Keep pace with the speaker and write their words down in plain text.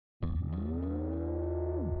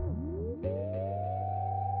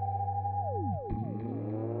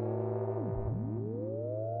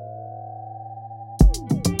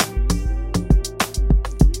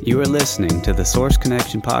You are listening to the Source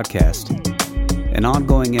Connection Podcast, an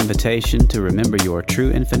ongoing invitation to remember your true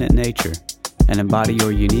infinite nature and embody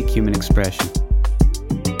your unique human expression.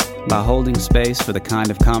 By holding space for the kind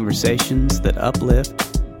of conversations that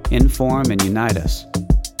uplift, inform, and unite us,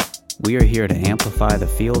 we are here to amplify the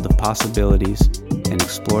field of possibilities and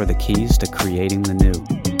explore the keys to creating the new.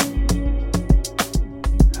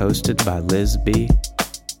 Hosted by Liz B.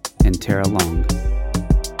 and Tara Long.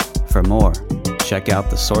 For more, check out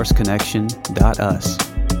thesourceconnection.us,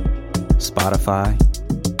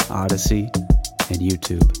 Spotify, Odyssey, and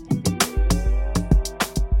YouTube.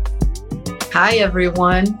 Hi,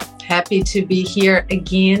 everyone. Happy to be here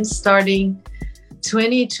again, starting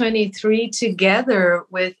 2023 together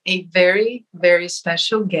with a very, very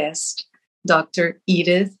special guest, Dr.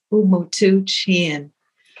 Edith Ubuntu Chan.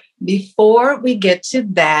 Before we get to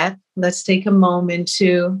that, let's take a moment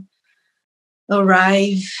to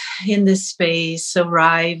arrive in this space,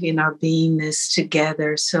 arrive in our beingness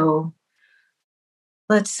together. So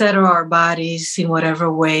let's settle our bodies in whatever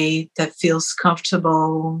way that feels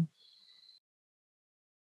comfortable.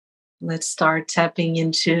 Let's start tapping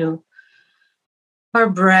into our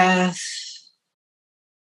breath,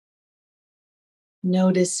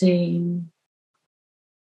 noticing,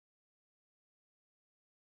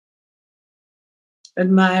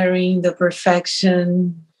 admiring the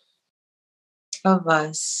perfection of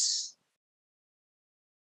us.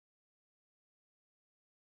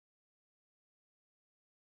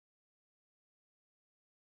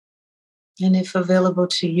 And if available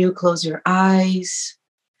to you, close your eyes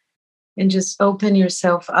and just open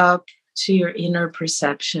yourself up to your inner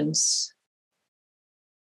perceptions.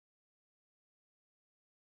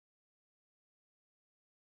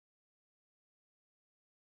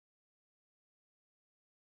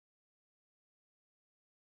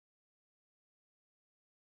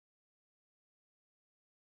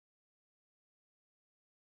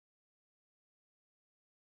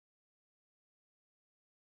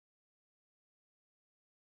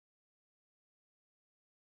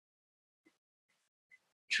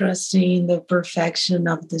 Trusting the perfection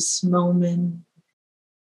of this moment.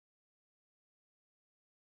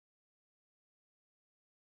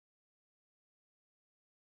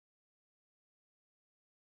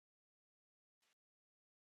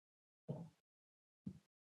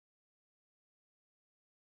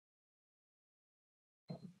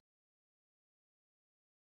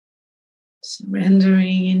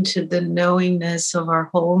 Surrendering into the knowingness of our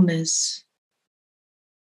wholeness.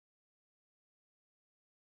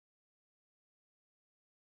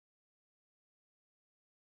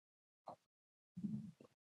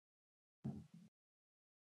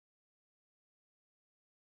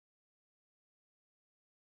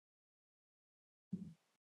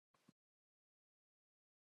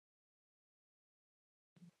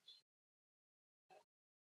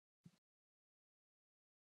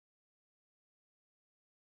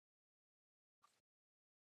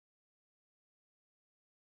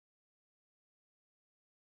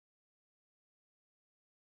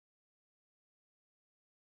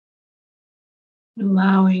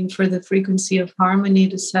 Allowing for the frequency of harmony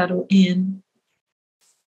to settle in,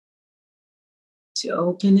 to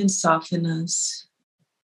open and soften us.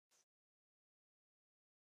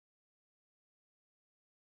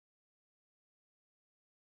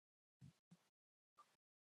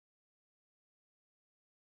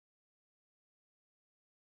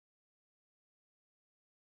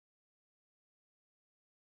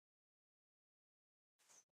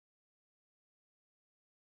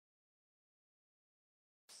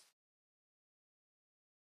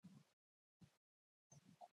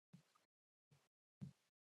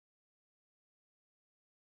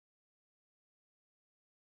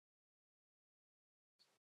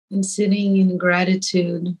 And sitting in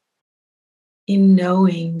gratitude, in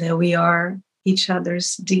knowing that we are each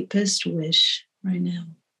other's deepest wish right now.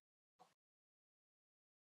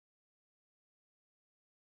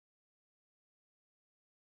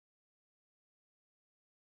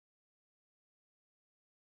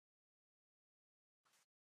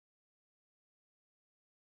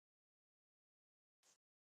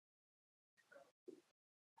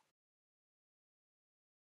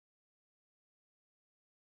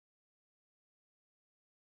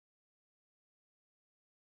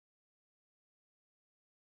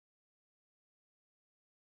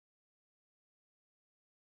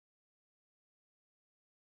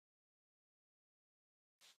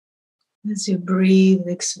 As you breathe,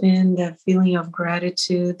 expand that feeling of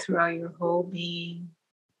gratitude throughout your whole being.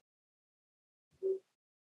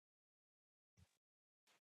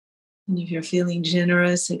 And if you're feeling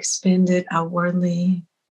generous, expend it outwardly.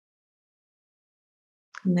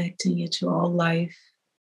 connecting it to all life.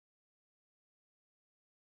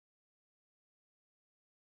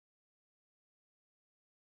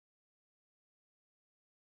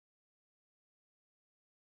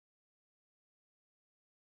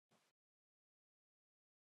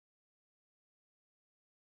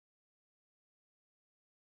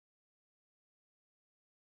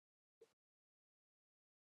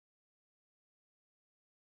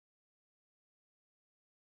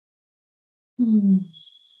 Hmm.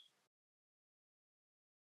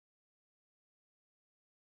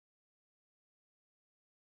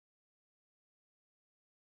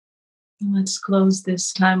 Let's close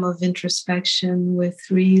this time of introspection with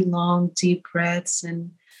 3 long, deep breaths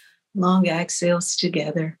and long exhales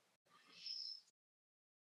together.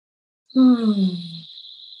 Hmm.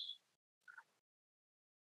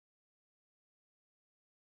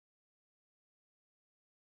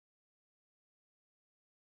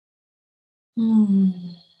 Hmm.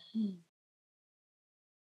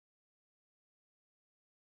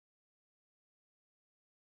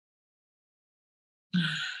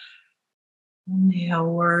 May our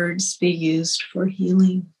words be used for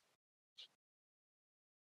healing.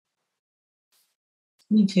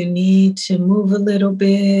 If you need to move a little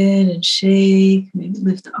bit and shake, maybe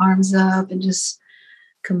lift the arms up and just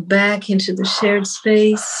come back into the shared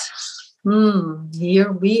space.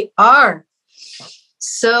 Here we are.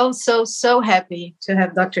 So happy to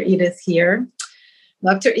have Dr. Edith here.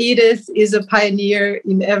 Dr. Edith is a pioneer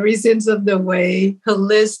in every sense of the way,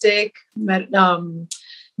 holistic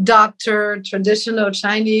doctor, traditional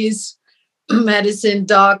Chinese medicine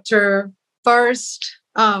doctor, first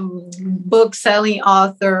book-selling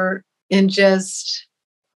author, and just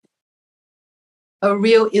a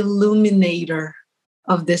real illuminator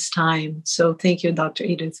of this time. So thank you, Dr.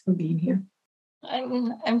 Edith, for being here.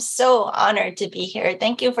 I'm so honored to be here.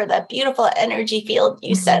 Thank you for that beautiful energy field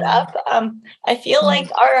you set up. I feel like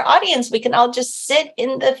our audience, we can all just sit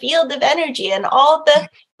in the field of energy and all the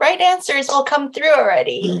right answers will come through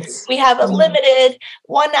already. Yes. We have a limited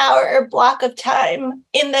 1 hour block of time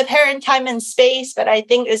in the parent time and space, but I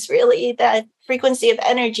think it's really that frequency of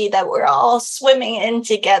energy that we're all swimming in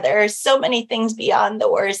together. So many things beyond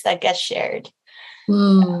the words that get shared.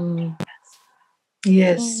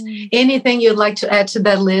 Yes. Anything you'd like to add to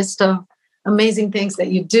that list of amazing things that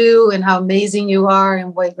you do and how amazing you are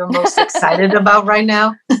and what you're most excited about right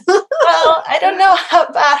now? Well, I don't know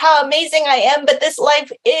about how amazing I am, but this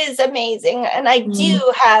life is amazing. And I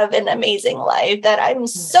do have an amazing life that I'm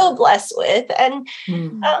so blessed with. And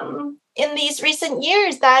in these recent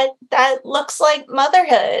years, that looks like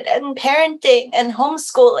motherhood and parenting and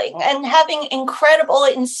homeschooling and having incredible,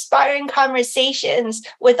 inspiring conversations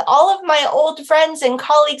with all of my old friends and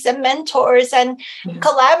colleagues and mentors and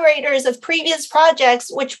collaborators of previous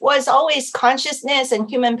projects, which was always consciousness and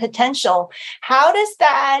human potential. How does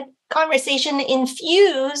that conversation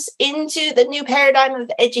infuse into the new paradigm of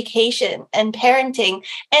education and parenting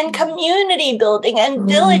and community building and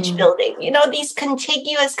village building? You know, these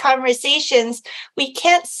contiguous conversations, we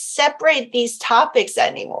can't separate these topics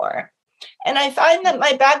anymore. And I find that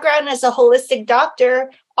my background as a holistic doctor,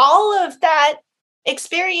 all of that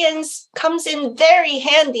experience comes in very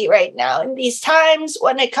handy right now in these times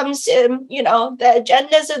when it comes to, you know, the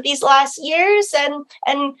agendas of these last years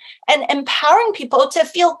and empowering people to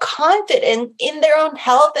feel confident in their own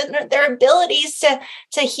health and their abilities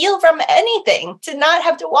to heal from anything, to not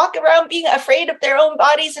have to walk around being afraid of their own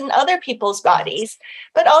bodies and other people's bodies.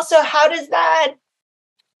 But also, how does that,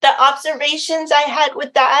 the observations I had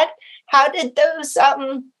with that, how did those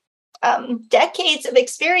decades of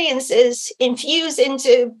experiences infuse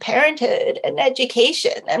into parenthood and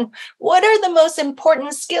education? And what are the most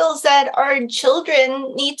important skills that our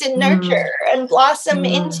children need to nurture and blossom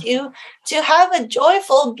into to have a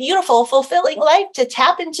joyful, beautiful, fulfilling life, to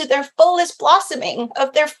tap into their fullest blossoming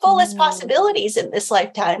of their fullest possibilities in this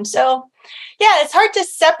lifetime? So yeah, it's hard to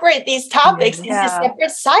separate these topics into separate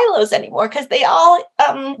silos anymore because they all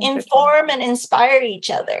inform and inspire each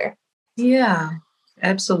other. Yeah.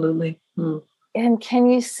 Absolutely. And can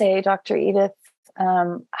you say, Dr. Edith,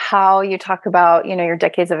 how you talk about, you know, your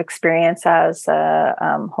decades of experience as a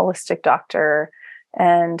holistic doctor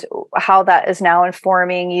and how that is now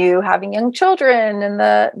informing you having young children, and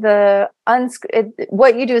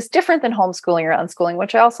what you do is different than homeschooling or unschooling,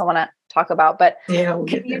 which I also want to talk about. But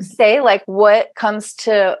can you say, like, what comes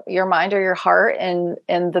to your mind or your heart and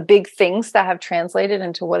the big things that have translated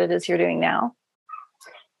into what it is you're doing now?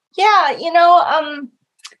 Yeah, you know,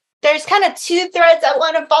 there's kind of two threads I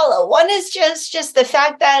want to follow. One is just the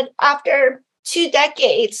fact that after 2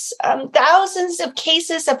 decades, thousands of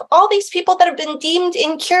cases of all these people that have been deemed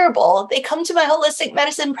incurable. They come to my holistic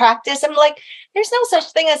medicine practice. I'm like, there's no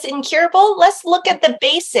such thing as incurable. Let's look at the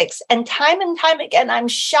basics. And time again, I'm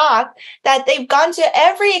shocked that they've gone to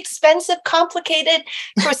every expensive, complicated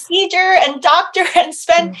procedure and doctor and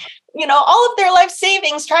spent, all of their life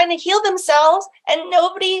savings trying to heal themselves. And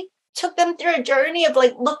nobody took them through a journey of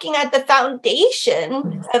like looking at the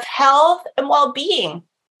foundation of health and well-being.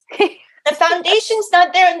 The foundation's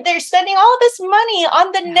not there, and they're spending all this money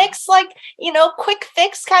on the next, quick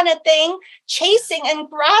fix kind of thing, chasing and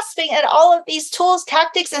grasping at all of these tools,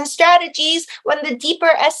 tactics, and strategies when the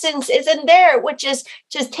deeper essence isn't there, which is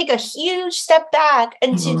just take a huge step back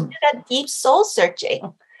and to do that deep soul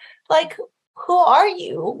searching. Like, who are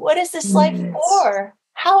you? What is this life for?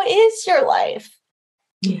 How is your life?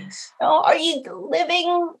 Yes. Are you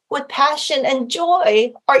living with passion and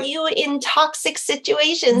joy? Are you in toxic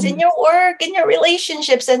situations in your work, in your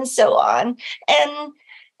relationships, and so on?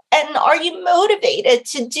 And are you motivated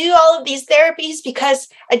to do all of these therapies because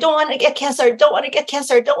I don't want to get cancer, I don't want to get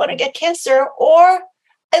cancer, I don't want to get cancer, or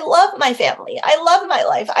I love my family. I love my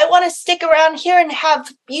life. I want to stick around here and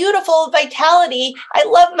have beautiful vitality. I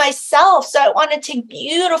love myself. So I want to take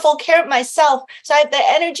beautiful care of myself. So I have the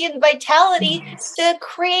energy and vitality to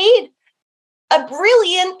create a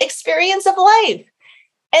brilliant experience of life.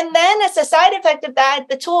 And then as a side effect of that,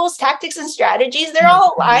 the tools, tactics, and strategies, they're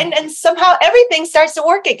all aligned and somehow everything starts to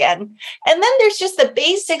work again. And then there's just the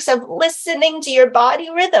basics of listening to your body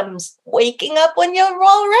rhythms, waking up when you're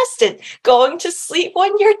well rested, going to sleep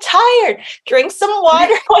when you're tired, drink some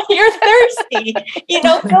water when you're thirsty,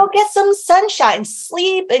 go get some sunshine,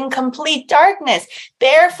 sleep in complete darkness,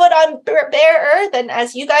 barefoot on bare earth. And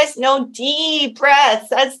as you guys know, deep breaths,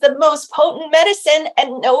 that's the most potent medicine,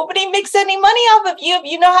 and nobody makes any money off of you if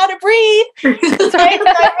you know how to breathe. Right?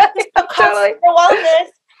 Totally. For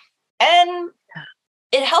wellness. And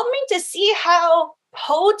it helped me to see how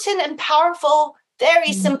potent and powerful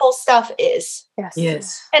very simple stuff is.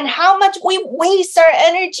 Yes. And how much we waste our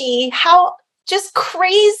energy, how just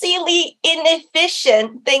crazily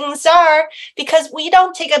inefficient things are because we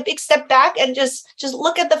don't take a big step back and just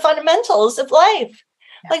look at the fundamentals of life.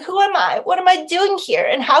 Like, who am I? What am I doing here?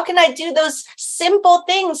 And how can I do those simple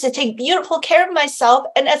things to take beautiful care of myself?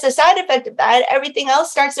 And as a side effect of that, everything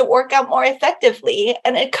else starts to work out more effectively.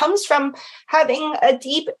 And it comes from having a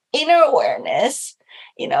deep inner awareness,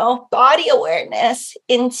 body awareness,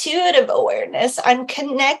 intuitive awareness. I'm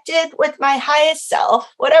connected with my highest self,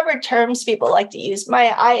 whatever terms people like to use, my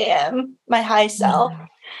I am, my high self.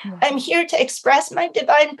 I'm here to express my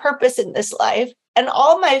divine purpose in this life. And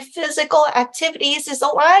all my physical activities is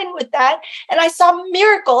aligned with that. And I saw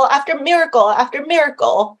miracle after miracle after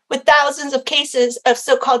miracle with thousands of cases of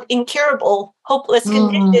so-called incurable, hopeless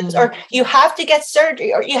conditions, or you have to get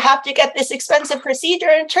surgery, or you have to get this expensive procedure.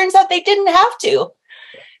 And it turns out they didn't have to.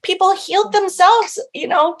 People healed themselves,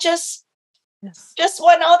 just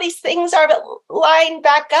when all these things are lined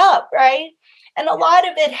back up, right? And a lot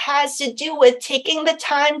of it has to do with taking the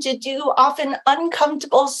time to do often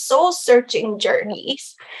uncomfortable soul-searching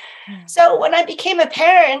journeys. So when I became a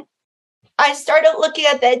parent, I started looking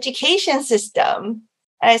at the education system,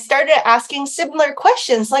 and I started asking similar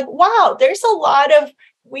questions like, wow, there's a lot of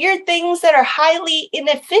weird things that are highly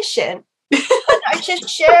inefficient. And I should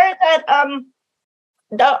share that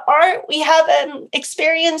we have an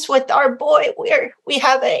experience with our boy where we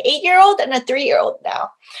have an 8-year-old and a 3-year-old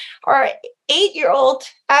now. Our 8-year-old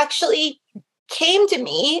actually came to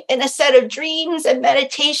me in a set of dreams and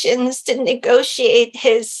meditations to negotiate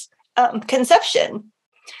his conception.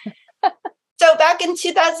 So back in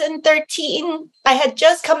 2013, I had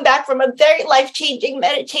just come back from a very life-changing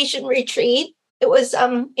meditation retreat. It was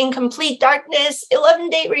in complete darkness,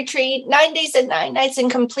 11-day retreat, 9 days and 9 nights in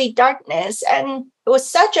complete darkness. And it was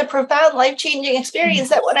such a profound, life-changing experience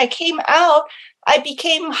that when I came out, I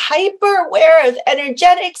became hyper aware of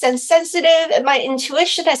energetics and sensitive, and my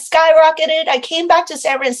intuition has skyrocketed. I came back to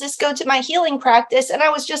San Francisco to my healing practice, and I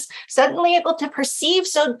was just suddenly able to perceive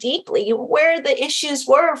so deeply where the issues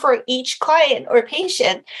were for each client or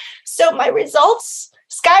patient. So my results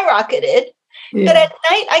skyrocketed. Yeah. But at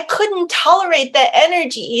night, I couldn't tolerate the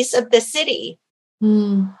energies of the city.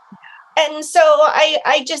 And so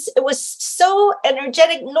it was so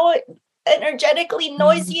energetically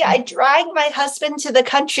noisy. I dragged my husband to the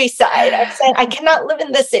countryside. I said, I cannot live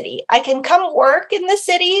in the city. I can come work in the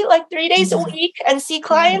city like 3 days a week and see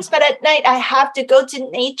clients, but at night I have to go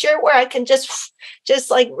to nature where I can just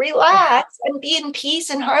like relax and be in peace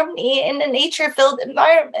and harmony in a nature-filled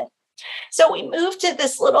environment. So we moved to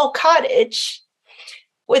this little cottage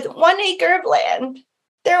with 1 acre of land,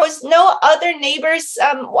 There was no other neighbors'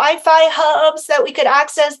 Wi-Fi hubs that we could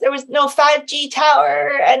access. There was no 5G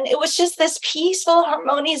tower. And it was just this peaceful,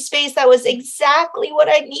 harmonious space that was exactly what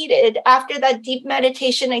I needed after that deep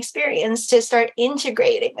meditation experience to start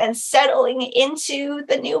integrating and settling into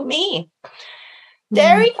the new me.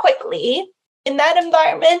 Very quickly, in that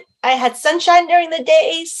environment, I had sunshine during the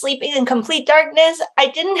day, sleeping in complete darkness. I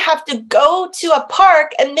didn't have to go to a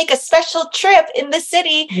park and make a special trip in the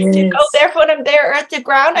city to go barefoot and bare earth to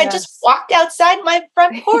ground. I just walked outside my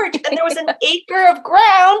front porch and there was an acre of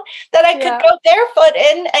ground that I could go barefoot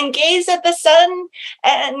in and gaze at the sun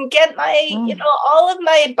and get my, all of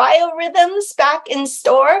my biorhythms back in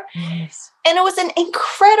store. And it was an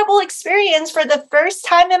incredible experience for the first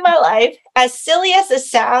time in my life. As silly as it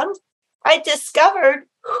sounds, I discovered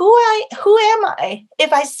who am I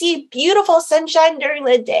if I see beautiful sunshine during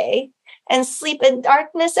the day and sleep in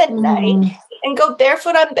darkness at night and go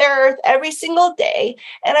barefoot on bare earth every single day,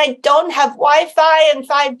 and I don't have Wi-Fi and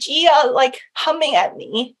 5G humming at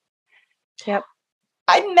me. Yep.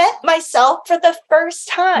 I met myself for the first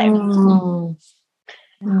time.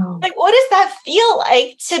 Like, what does that feel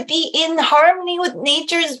like to be in harmony with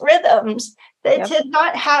nature's rhythms? To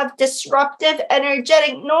not have disruptive,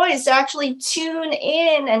 energetic noise, to actually tune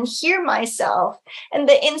in and hear myself. And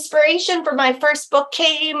the inspiration for my first book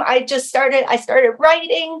came. I started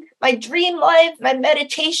writing my dream life, my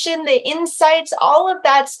meditation, the insights, all of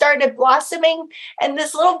that started blossoming. And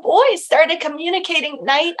this little boy started communicating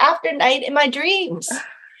night after night in my dreams.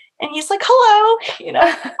 And he's like, hello,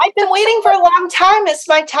 I've been waiting for a long time. It's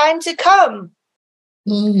my time to come.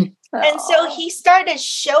 And so he started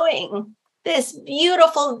showing this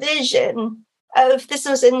beautiful vision of, this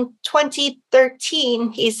was in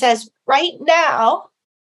 2013. He says, right now,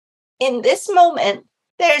 in this moment,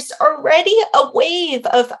 there's already a wave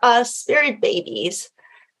of us spirit babies.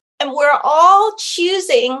 And we're all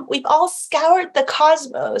choosing, we've all scoured the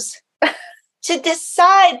cosmos to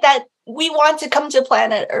decide that we want to come to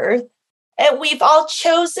planet Earth. And we've all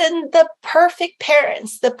chosen the perfect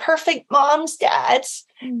parents, the perfect moms, dads,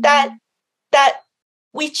 that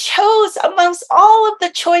we chose amongst all of the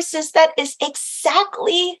choices that is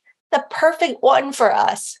exactly the perfect one for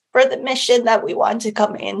us, for the mission that we want to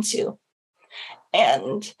come into.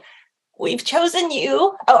 And we've chosen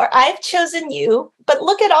you, or I've chosen you, but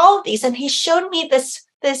look at all of these. And he showed me this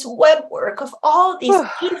web work of all of these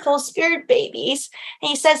beautiful spirit babies. And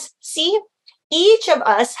he says, see, each of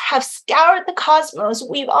us have scoured the cosmos.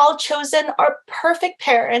 We've all chosen our perfect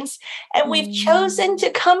parents, and we've chosen to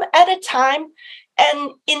come at a time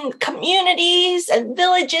and in communities and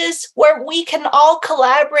villages where we can all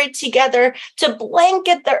collaborate together to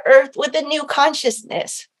blanket the earth with a new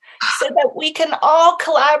consciousness, so that we can all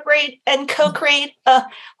collaborate and co-create a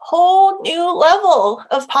whole new level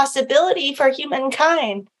of possibility for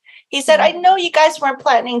humankind. He said, I know you guys weren't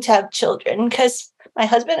planning to have children, because my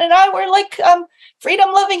husband and I were like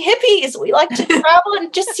freedom-loving hippies. We like to travel, and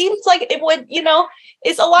it just seems like it would,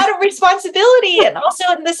 it's a lot of responsibility. And also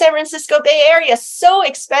in the San Francisco Bay Area, so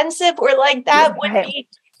expensive. We're like, that would be,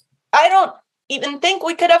 I don't even think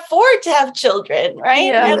we could afford to have children,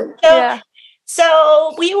 right? And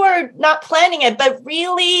so we were not planning it, but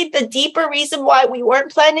really the deeper reason why we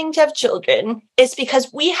weren't planning to have children is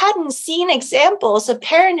because we hadn't seen examples of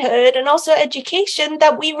parenthood and also education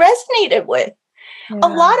that we resonated with. A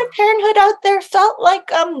lot of parenthood out there felt like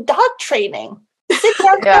dog training. Sit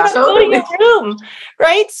down, go to your room,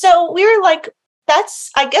 right? So we were like,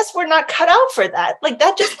 I guess we're not cut out for that. Like,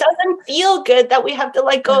 that just doesn't feel good, that we have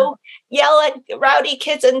to go yell at rowdy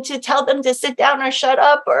kids and to tell them to sit down or shut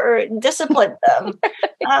up or discipline them.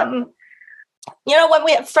 When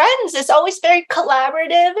we have friends, it's always very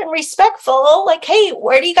collaborative and respectful. Like, hey,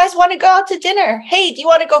 where do you guys want to go out to dinner? Hey, do you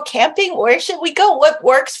want to go camping? Where should we go? What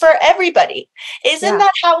works for everybody? Isn't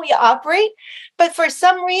that how we operate? But for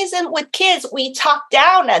some reason with kids, we talk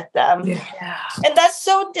down at them. And that's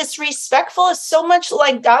so disrespectful. It's so much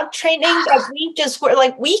like dog training that we're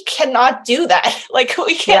like, we cannot do that. Like,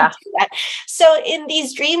 we can't do that. So in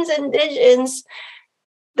these dreams and visions,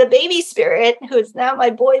 the baby spirit, who is now my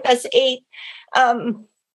boy that's 8,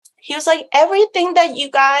 he was like, everything that you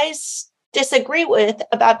guys disagree with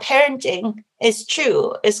about parenting is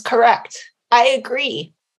true, is correct. I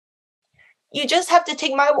agree. You just have to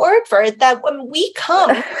take my word for it, that when we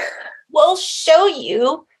come, we'll show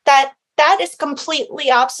you that that is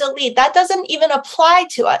completely obsolete. That doesn't even apply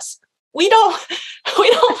to us. we don't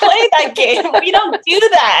play that game. We don't do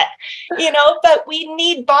that, but we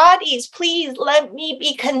need bodies. Please let me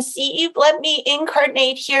be conceived. Let me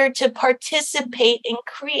incarnate here to participate in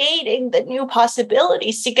creating the new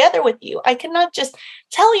possibilities together with you. I cannot just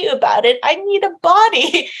tell you about it. I need a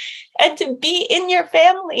body and to be in your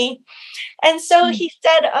family. And so he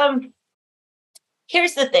said,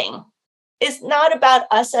 here's the thing. It's not about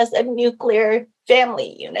us as a nuclear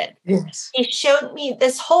family unit. Yes. He showed me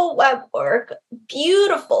this whole web work,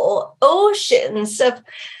 beautiful oceans of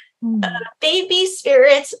baby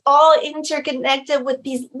spirits, all interconnected with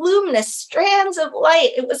these luminous strands of light.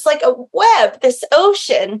 It was like a web, this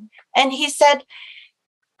ocean. And he said,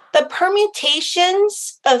 the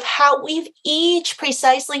permutations of how we've each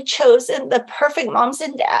precisely chosen the perfect moms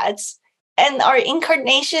and dads and our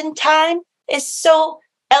incarnation time is so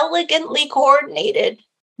elegantly coordinated.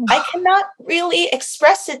 I cannot really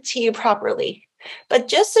express it to you properly. But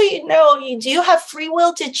just so you know, you do have free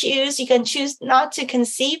will to choose. You can choose not to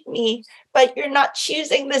conceive me, but you're not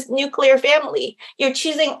choosing this nuclear family. You're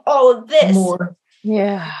choosing all of this. More.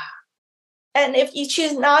 Yeah. And if you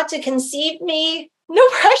choose not to conceive me, no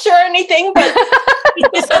pressure or anything, but he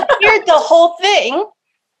disappeared the whole thing.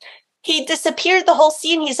 He disappeared the whole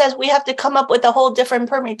scene. He says we have to come up with a whole different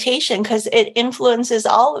permutation because it influences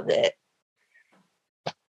all of it.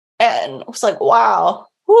 And it was like, wow.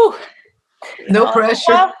 Whew. No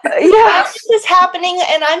pressure. Wow. Yeah. This is happening,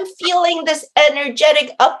 and I'm feeling this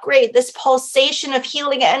energetic upgrade, this pulsation of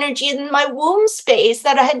healing energy in my womb space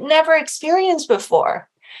that I had never experienced before.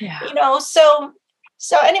 Yeah.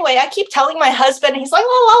 So anyway, I keep telling my husband, he's like,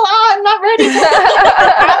 I'm not ready.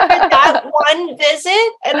 After that one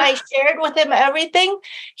visit, and I shared with him everything,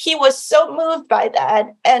 he was so moved by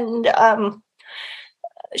that. And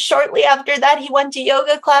shortly after that, he went to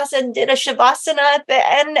yoga class and did a shavasana at the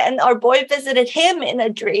end, and our boy visited him in a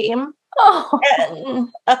dream. Oh. And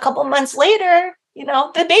a couple months later,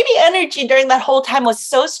 the baby energy during that whole time was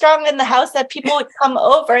so strong in the house that people would come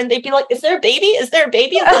over and they'd be like, is there a baby? Is there a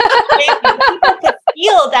baby? People could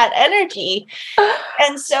feel that energy.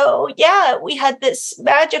 And so, we had this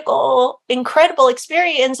magical, incredible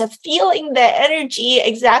experience of feeling the energy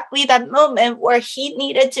exactly that moment where he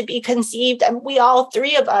needed to be conceived. And we all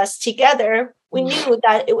three of us together, we knew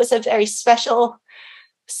that it was a very special,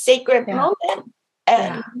 sacred moment.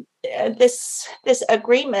 And this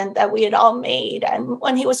agreement that we had all made. And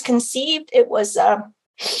when he was conceived, it was a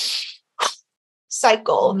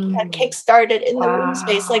cycle that kick-started in the womb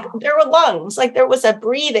space. Like there were lungs, like there was a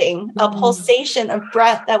breathing, a pulsation of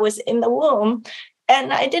breath that was in the womb.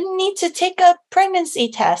 And I didn't need to take a pregnancy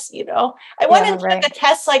test, I went and took a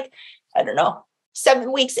test,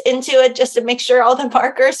 7 weeks into it just to make sure all the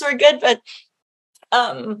markers were good.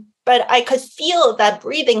 But I could feel that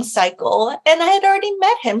breathing cycle, and I had already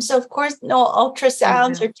met him. So, of course, no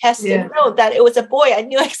ultrasounds or tests didn't know that it was a boy. I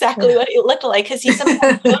knew exactly what he looked like because he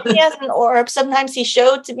sometimes showed me as an orb. Sometimes he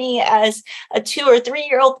showed to me as a 2 or 3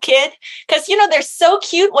 year old kid because, they're so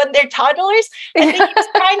cute when they're toddlers. And then he was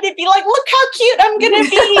trying to be like, look how cute I'm going to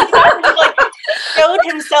be. He showed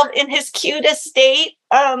himself in his cutest state.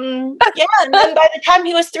 And then by the time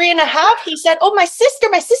he was 3.5, he said, oh, my sister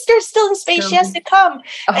is still in space. She has to come.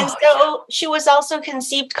 And so she was also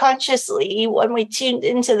conceived consciously when we tuned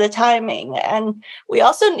into the timing. And we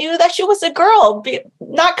also knew that she was a girl,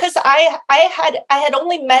 not because I had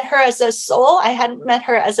only met her as a soul. I hadn't met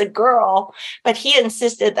her as a girl, but he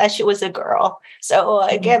insisted that she was a girl. So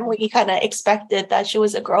again, we kind of expected that she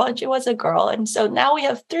was a girl, and she was a girl. And so now we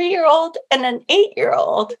have 3-year-old and an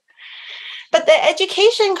 8-year-old. But the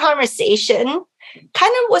education conversation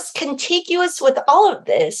kind of was contiguous with all of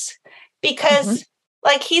this because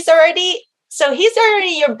he's already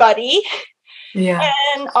your buddy. Yeah.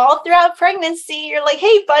 And all throughout pregnancy, you're like,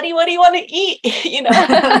 hey, buddy, what do you want to eat? Hey,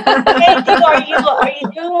 are you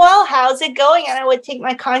doing well? How's it going? And I would take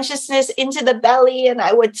my consciousness into the belly and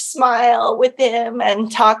I would smile with him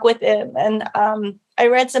and talk with him. And I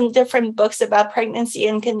read some different books about pregnancy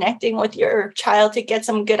and connecting with your child to get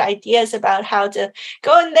some good ideas about how to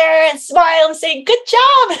go in there and smile and say, good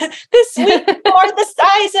job. This week you are the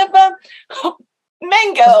size of a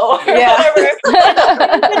mango or whatever.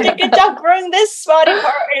 You did a good job growing this body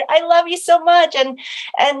part. I love you so much. And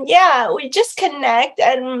we just connect.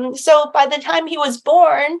 And so by the time he was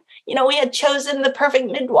born, we had chosen the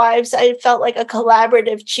perfect midwives. I felt like a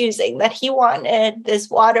collaborative choosing that he wanted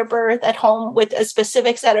this water birth at home with a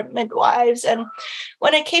specific set of midwives. And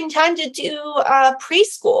when it came time to do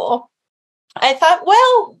preschool, I thought,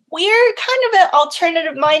 well, we're kind of an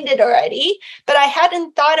alternative minded already, but I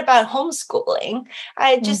hadn't thought about homeschooling.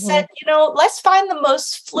 I just said, let's find the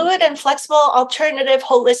most fluid and flexible, alternative,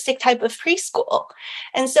 holistic type of preschool.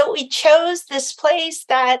 And so we chose this place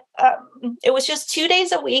that it was just 2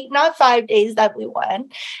 days a week, not 5 days that we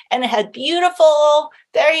went. And it had beautiful,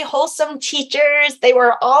 very wholesome teachers. They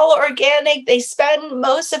were all organic. They spent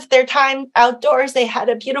most of their time outdoors. They had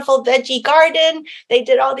a beautiful veggie garden. They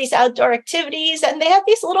did all these outdoor activities, and they had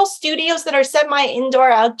these little studios that are semi-indoor,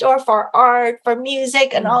 outdoor for art, for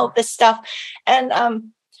music, and all of this stuff. And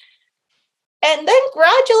then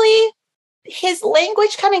gradually, his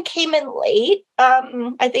language kind of came in late.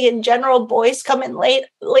 I think in general, boys come in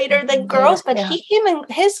later than girls, but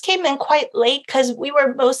his came in quite late because we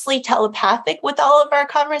were mostly telepathic with all of our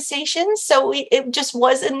conversations. So it just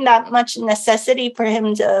wasn't that much necessity for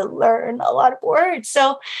him to learn a lot of words.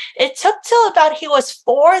 So it took till about he was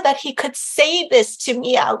 4 that he could say this to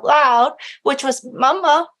me out loud, which was,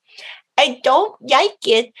 "Mama, I don't like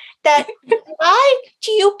it that why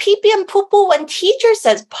do you pee-pee and poo-poo when teacher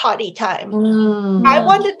says potty time? I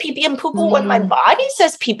want to pee-pee and poo-poo when my body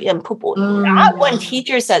says pee-pee and poo-poo, not when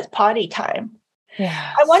teacher says potty time.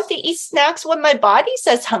 Yes. I want to eat snacks when my body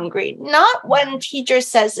says hungry, not when teacher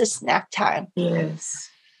says it's snack time." Yes.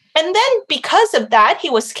 And then because of that,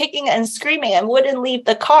 he was kicking and screaming and wouldn't leave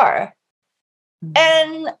the car.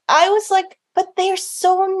 And I was like, but they're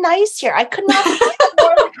so nice here. I could not be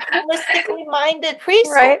more holistically minded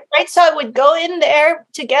preschool. Right? So I would go in there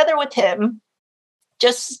together with him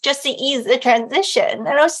just to ease the transition. And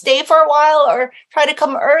I would stay for a while or try to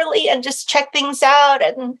come early and just check things out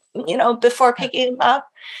and, before picking him up.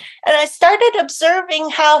 And I started observing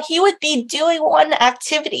how he would be doing one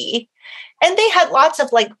activity. And they had lots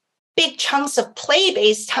of big chunks of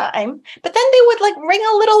play-based time. But then they would ring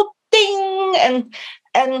a little ding and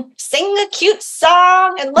sing a cute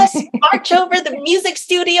song and let's march over the music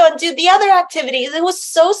studio and do the other activities. It was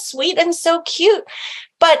so sweet and so cute.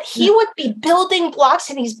 But he would be building blocks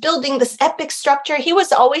and he's building this epic structure. He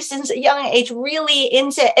was always since a young age really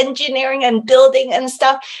into engineering and building and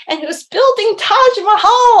stuff. And he was building Taj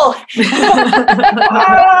Mahal.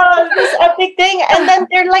 This epic thing. And then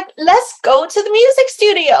they're like, let's go to the music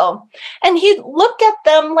studio. And he'd look at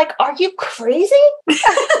them like, are you crazy?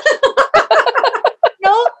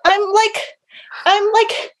 No, I'm like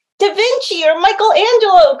Da Vinci or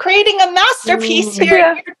Michelangelo creating a masterpiece here.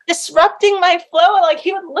 Yeah. You're disrupting my flow. Like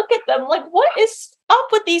he would look at them like, what is up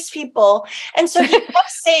with these people? And so he kept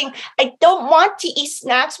saying, I don't want to eat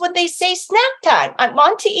snacks when they say snack time. I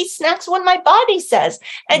want to eat snacks when my body says.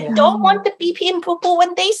 And don't want the pee-pee and poo-poo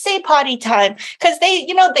when they say potty time. Because they,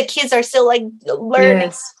 the kids are still learning.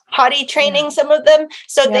 Yes. Potty training, some of them.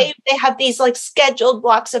 So they have these scheduled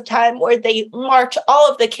blocks of time where they march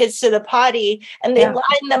all of the kids to the potty and they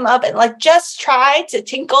line them up and just try to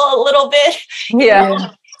tinkle a little bit.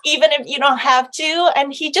 Yeah. Even if you don't have to.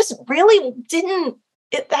 And he just really didn't.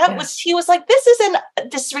 He was like, this is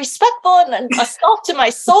disrespectful and an assault to my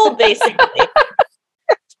soul, basically.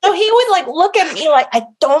 So he would look at me like, I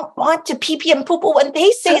don't want to pee-pee and poo-poo when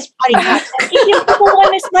they say it's potty time. Pee-pee and poo-poo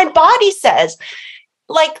when it's my body says.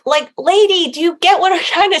 Lady, do you get what I'm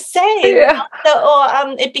trying to say? Yeah.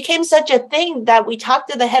 So it became such a thing that we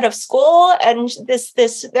talked to the head of school and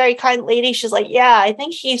this very kind lady, she's like, yeah, I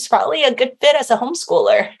think he's probably a good fit as a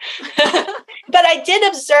homeschooler. But I did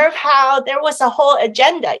observe how there was a whole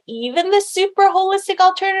agenda, even the super holistic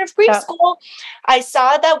alternative preschool. I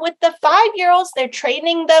saw that with the 5-year-olds, they're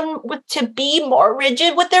training them to be more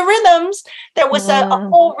rigid with their rhythms. There was a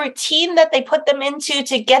whole routine that they put them into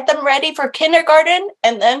to get them ready for kindergarten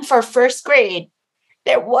and then for first grade.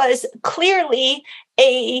 There was clearly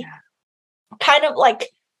a kind of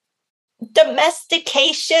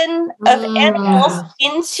domestication of animals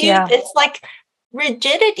into this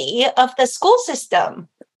rigidity of the school system.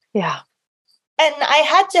 Yeah. And I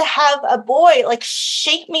had to have a boy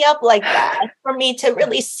shake me up like that for me to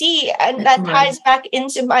really see. And that ties back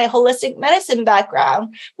into my holistic medicine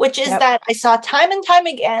background, which is that I saw time and time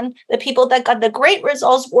again, the people that got the great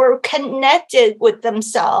results were connected with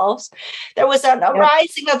themselves. There was an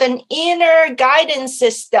arising of an inner guidance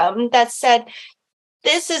system that said,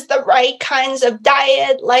 this is the right kinds of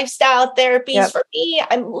diet, lifestyle therapies for me.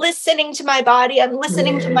 I'm listening to my body. I'm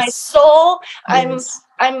listening to my soul. I'm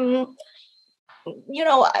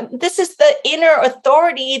this is the inner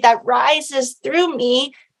authority that rises through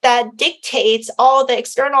me that dictates all the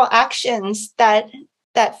external actions that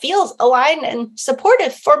feels aligned and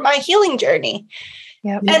supportive for my healing journey.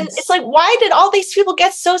 Yep. And it's like, why did all these people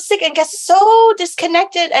get so sick and get so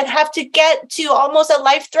disconnected and have to get to almost a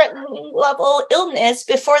life-threatening level illness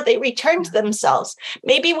before they return to themselves?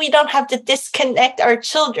 Maybe we don't have to disconnect our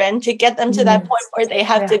children to get them to that point where they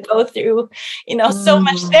have to go through, so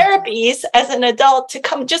much therapies as an adult to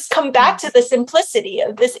come back to the simplicity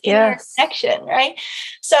of this inner connection, right?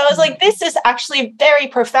 So I was like, this is actually very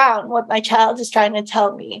profound what my child is trying to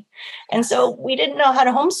tell me. And so we didn't know how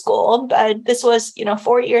to homeschool, but this was,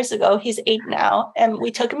 4 years ago. He's 8 now. And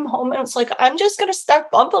we took him home and it was like, I'm just going to start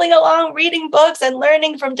bumbling along, reading books and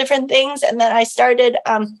learning from different things. And then I started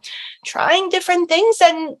trying different things.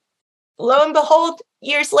 And lo and behold,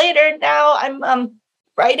 years later, now I'm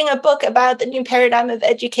writing a book about the new paradigm of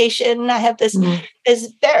education. I have this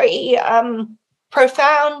very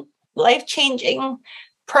profound, life-changing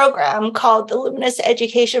program called the Luminous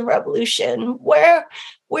Education Revolution, where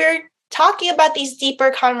we're talking about these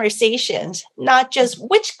deeper conversations, not just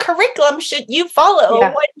which curriculum should you follow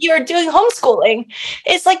when you're doing homeschooling.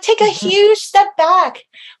 It's like, take a huge step back.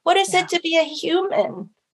 What is it to be a human?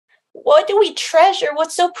 What do we treasure?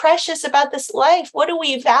 What's so precious about this life? What do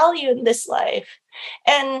we value in this life?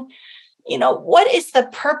 And, what is the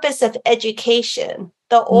purpose of education?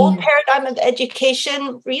 The old paradigm of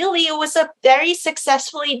education really was a very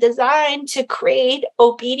successfully designed to create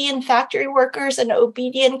obedient factory workers and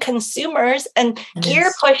obedient consumers and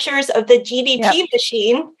gear pushers of the GDP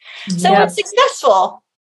machine. So it's successful,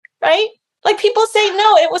 right? Like people say,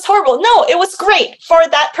 no, it was horrible. No, it was great for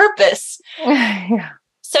that purpose.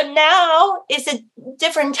 So now is a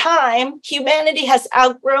different time. Humanity has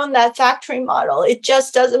outgrown that factory model. It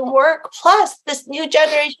just doesn't work. Plus, this new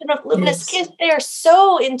generation of luminous kids, they are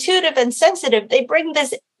so intuitive and sensitive. They bring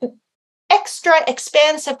this extra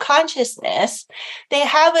expansive consciousness. They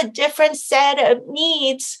have a different set of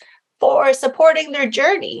needs for supporting their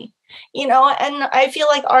journey. And I feel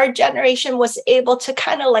like our generation was able to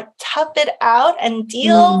kind of like tough it out and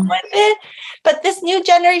deal with it. But this new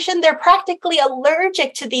generation, they're practically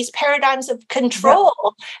allergic to these paradigms of control.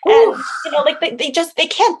 And, they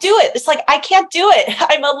can't do it. It's like, I can't do it.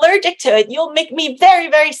 I'm allergic to it. You'll make me very,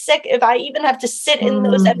 very sick if I even have to sit in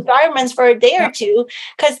those environments for a day or two,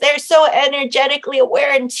 because they're so energetically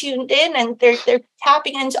aware and tuned in, and they're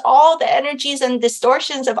tapping into all the energies and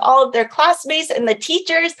distortions of all of their classmates and the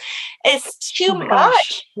teachers. It's too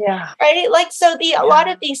much. Right? Like, so a lot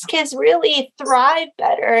of these kids really thrive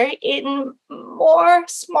better in more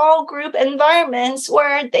small group environments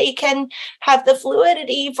where they can have the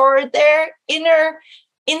fluidity for their inner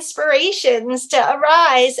inspirations to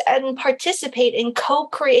arise and participate in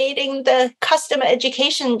co-creating the custom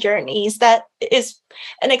education journeys that is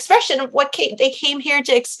an expression of what they came here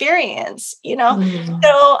to experience,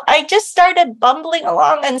 So I just started bumbling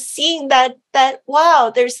along and seeing that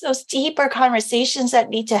wow, there's those deeper conversations that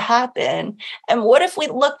need to happen. And what if we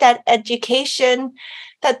looked at education,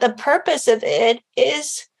 that the purpose of it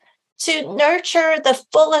is to nurture the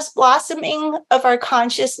fullest blossoming of our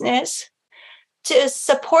consciousness, to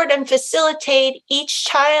support and facilitate each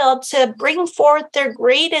child to bring forth their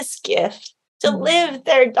greatest gift, to live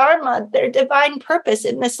their dharma, their divine purpose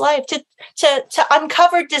in this life, to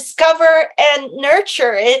uncover, discover, and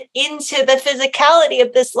nurture it into the physicality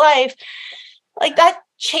of this life. Like that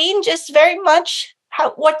changes very much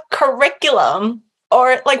what curriculum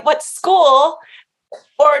or like what school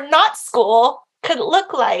or not school could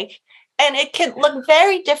look like. And it can look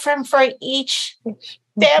very different for each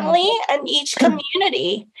family and each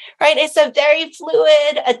community, right? It's a very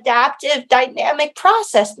fluid, adaptive, dynamic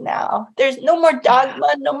process now. There's no more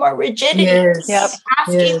dogma, no more rigidity.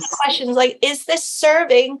 Asking the questions like, is this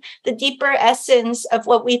serving the deeper essence of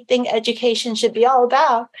what we think education should be all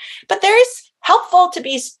about? But there is helpful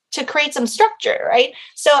to create some structure, right?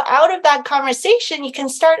 So out of that conversation, you can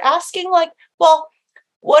start asking like, well,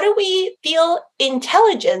 what do we feel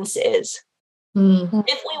intelligence is? If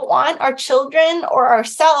we want our children or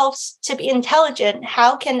ourselves to be intelligent,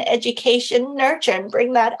 how can education nurture and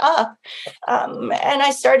bring that up? And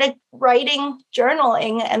I started writing,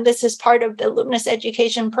 journaling, and this is part of the Luminous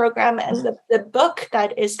Education Program and the book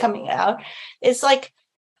that is coming out. It's like,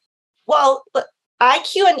 well,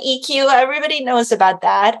 IQ and EQ, everybody knows about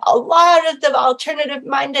that. A lot of the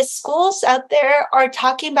alternative-minded schools out there are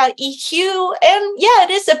talking about EQ. And yeah,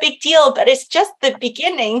 it is a big deal, but it's just the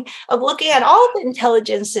beginning of looking at all the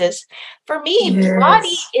intelligences. For me,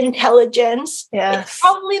 body intelligence is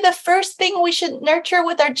probably the first thing we should nurture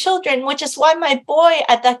with our children, which is why my boy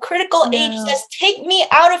at that critical age says, take me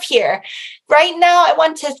out of here. Right now, I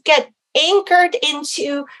want to get anchored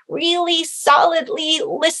into really solidly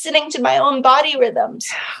listening to my own body rhythms,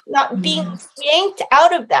 not being yanked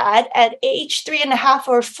out of that at age 3.5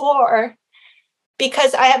 or 4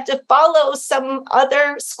 because I have to follow some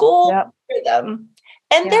other school rhythm.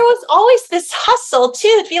 And there was always this hustle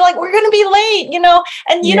too, to be like, we're going to be late,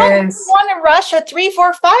 and you don't want to rush a 3,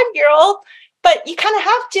 4, 5-year-old, but you kind of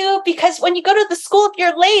have to, because when you go to the school, if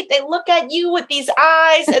you're late, they look at you with these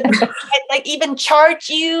eyes and like even charge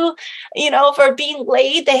you, for being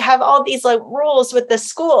late. They have all these like rules with the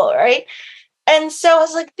school, right? And so I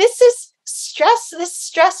was like, this is this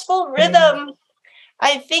stressful rhythm.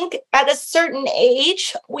 I think at a certain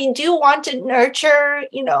age, we do want to nurture,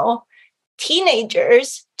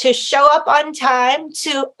 teenagers to show up on time,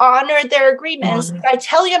 to honor their agreements. If I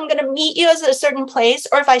tell you I'm going to meet you at a certain place,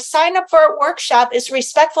 or if I sign up for a workshop, it's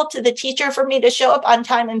respectful to the teacher for me to show up on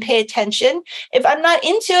time and pay attention. If I'm not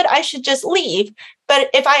into it, I should just leave. But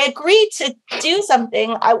if I agree to do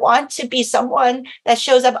something, I want to be someone that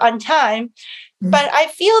shows up on time. But I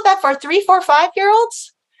feel that for 3, 4,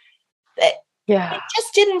 5-year-olds, it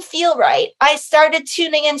just didn't feel right. I started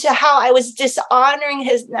tuning into how I was dishonoring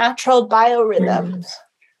his natural biorhythms,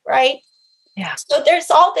 right? Yeah. So there's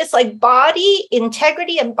all this like body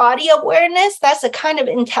integrity and body awareness. That's a kind of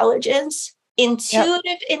intelligence,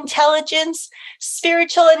 intuitive intelligence,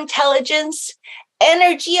 spiritual intelligence,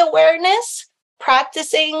 energy awareness,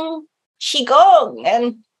 practicing Qigong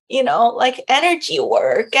and like energy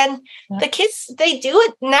work. And the kids, they do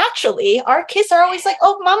it naturally. Our kids are always like,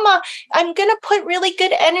 oh, mama, I'm going to put really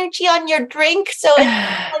good energy on your drink. So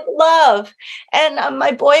it's like love. And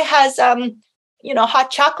my boy has,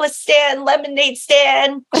 hot chocolate stand, lemonade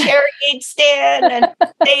stand, cherryade stand. And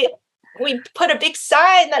we put a big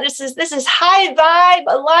sign that it says, this is high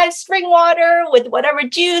vibe, alive spring water with whatever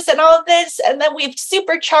juice and all of this. And then we've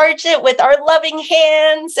supercharged it with our loving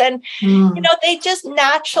hands. And, they just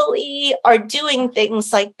naturally are doing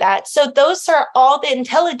things like that. So those are all the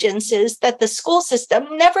intelligences that the school system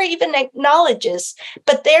never even acknowledges,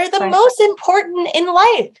 but they're the most important in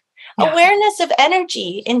life. Yeah. Awareness of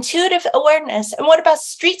energy, intuitive awareness. And what about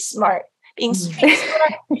street smart? Being street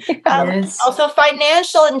smart, also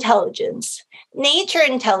financial intelligence, nature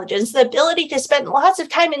intelligence, the ability to spend lots of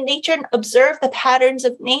time in nature and observe the patterns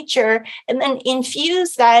of nature, and then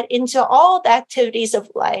infuse that into all the activities of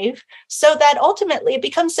life, so that ultimately it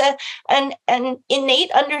becomes an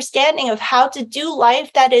innate understanding of how to do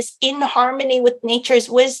life that is in harmony with nature's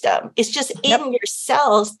wisdom. It's just in your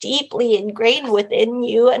cells, deeply ingrained within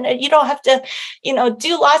you, and you don't have to,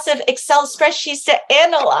 do lots of Excel spreadsheets to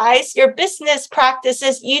analyze your business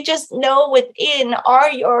practices. You just know within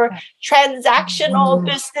are your transactional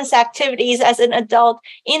business activities as an adult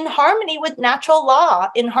in harmony with natural law,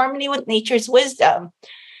 in harmony with nature's wisdom,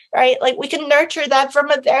 right? Like we can nurture that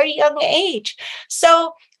from a very young age.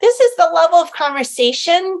 So this is the level of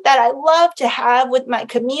conversation that I love to have with my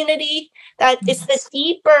community. That is the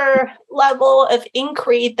deeper level of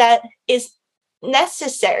inquiry that is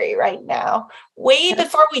necessary right now, way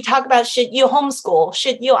before we talk about should you homeschool,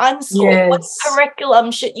 should you unschool, what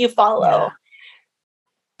curriculum should you follow.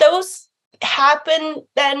 Those happen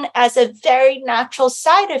then as a very natural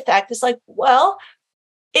side effect. It's like, well,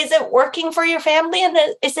 is it working for your family, and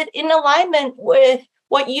is it in alignment with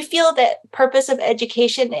what you feel the purpose of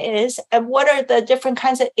education is, and what are the different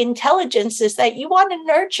kinds of intelligences that you want to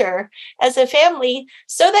nurture as a family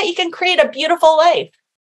so that you can create a beautiful life.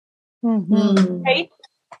 Right?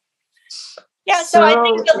 Yeah, so I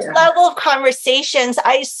think the level of conversations,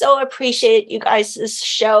 I so appreciate you guys'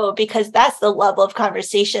 show, because that's the level of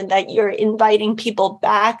conversation that you're inviting people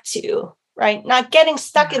back to, right? Not getting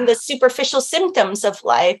stuck in the superficial symptoms of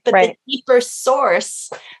life, but the deeper source,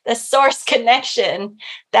 the source connection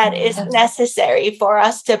that is necessary for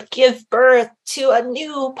us to give birth to a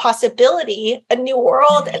new possibility, a new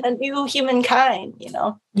world, and a new humankind,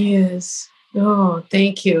 Yes. Oh,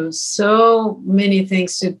 thank you. So many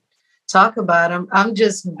things to talk about. I'm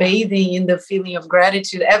just bathing in the feeling of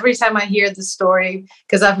gratitude every time I hear the story,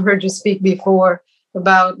 because I've heard you speak before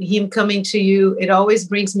about him coming to you. It always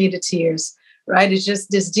brings me to tears, right? It's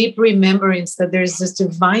just this deep remembrance that there's this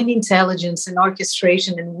divine intelligence and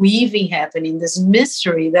orchestration and weaving happening, this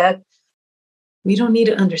mystery that we don't need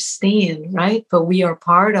to understand, right? But we are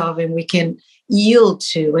part of, and we can yield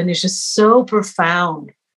to. And it's just so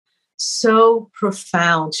profound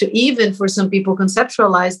to even for some people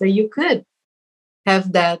conceptualize that you could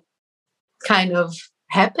have that kind of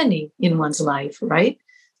happening in one's life, right?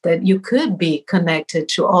 That you could be connected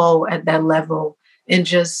to all at that level and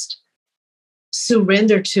just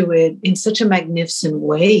surrender to it in such a magnificent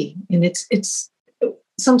way. And it's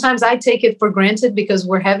sometimes I take it for granted because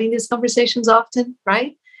we're having these conversations often,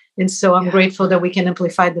 right? And so I'm grateful that we can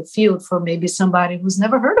amplify the field for maybe somebody who's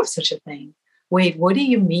never heard of such a thing. Wait, what do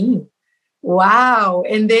you mean? Wow.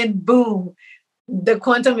 And then boom, the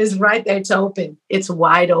quantum is right there. It's open. It's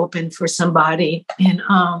wide open for somebody. And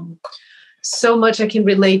so much I can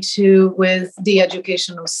relate to with the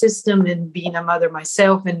educational system and being a mother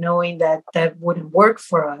myself and knowing that that wouldn't work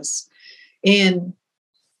for us. And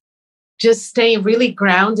just staying really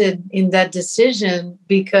grounded in that decision,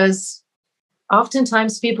 because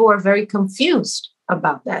oftentimes people are very confused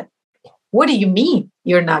about that. What do you mean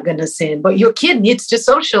you're not going to sin? But your kid needs to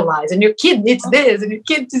socialize and your kid needs this and your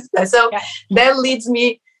kid needs that. So that leads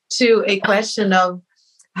me to a question of,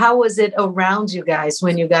 how was it around you guys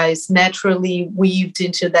when you guys naturally weaved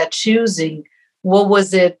into that choosing? What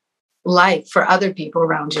was it like for other people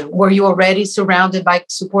around you? Were you already surrounded by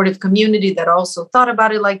supportive community that also thought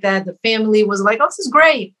about it like that? The family was like, oh, this is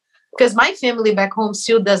great. Because my family back home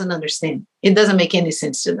still doesn't understand. It doesn't make any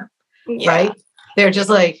sense to them, right? They're just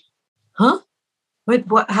like, huh?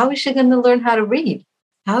 What? How is she going to learn how to read?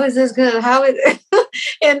 How is this good?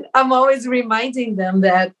 And I'm always reminding them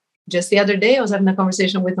that just the other day, I was having a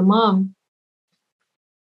conversation with a mom.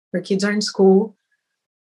 Her kids are in school.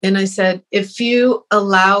 And I said, if you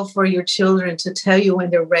allow for your children to tell you when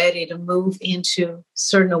they're ready to move into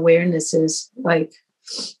certain awarenesses, like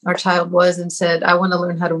our child was and said, I want to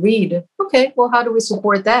learn how to read. Okay, well, how do we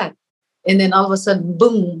support that? And then all of a sudden,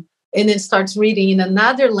 boom, and then starts reading in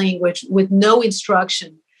another language with no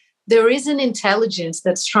instruction. There is an intelligence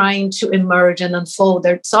that's trying to emerge and unfold.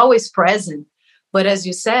 It's always present. But as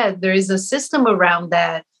you said, there is a system around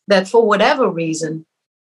that for whatever reason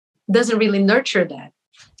doesn't really nurture that.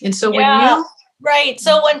 And so when you... Right.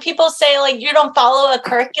 So when people say like, you don't follow a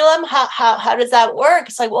curriculum, how does that work?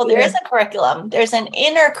 It's like, well, there is a curriculum. There's an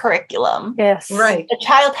inner curriculum. Yes. Right. The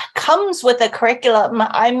child comes with a curriculum.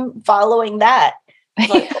 I'm following that.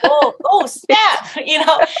 Like, oh, snap, you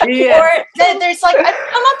know, or then there's like, I've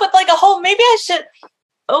come up with like a whole, maybe I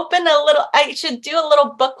should do a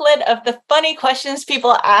little booklet of the funny questions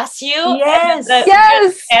people ask you. Yes.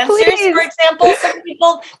 Answers, please. for example, some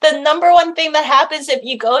people, the number one thing that happens if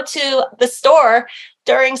you go to the store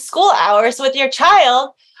during school hours with your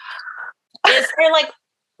child is they're like,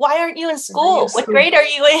 why aren't you in school? What grade are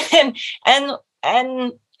you in?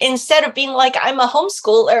 And instead of being like, I'm a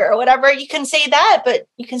homeschooler or whatever, you can say that, but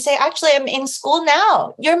you can say, actually, I'm in school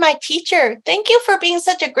now. You're my teacher. Thank you for being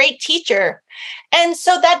such a great teacher. And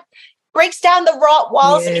so that breaks down the raw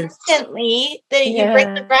walls instantly. You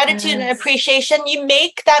break the gratitude and appreciation. You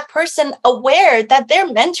make that person aware that they're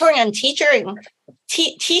mentoring and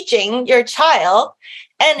teaching your child.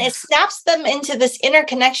 And it snaps them into this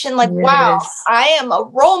interconnection like, wow, I am a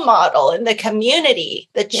role model in the community.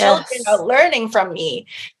 The children are learning from me.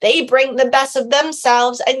 They bring the best of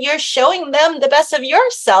themselves and you're showing them the best of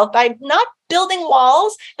yourself by not building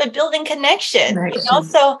walls, but building connection. You know?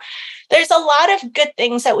 So there's a lot of good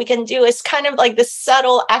things that we can do. It's kind of like this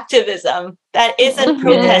subtle activism that isn't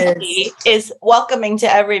protesty, is welcoming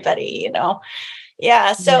to everybody, you know?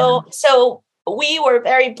 So we were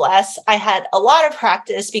very blessed. I had a lot of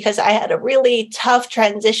practice because I had a really tough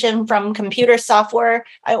transition from computer software.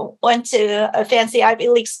 I went to a fancy Ivy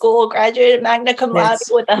League school, graduated magna cum laude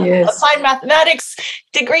with a applied mathematics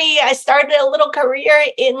degree. I started a little career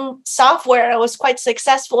in software. I was quite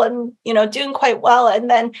successful and, you know, doing quite well.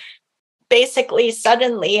 And then basically,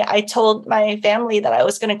 suddenly, I told my family that I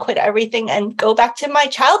was going to quit everything and go back to my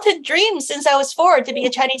childhood dream since I was 4 to be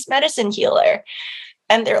a Chinese medicine healer.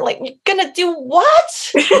 And they're like, you're going to do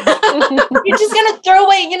what? You're just going to throw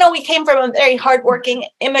away. You know, we came from a very hardworking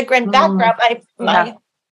immigrant background.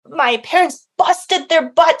 My parents busted their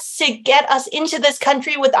butts to get us into this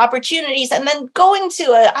country with opportunities, and then going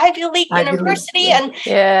to an Ivy League university. And,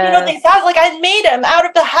 you know, they thought like I made them out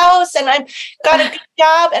of the house and I got a good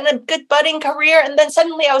job and a good budding career. And then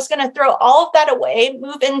suddenly I was going to throw all of that away,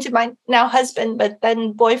 move into my now husband, but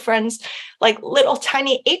then boyfriend's like little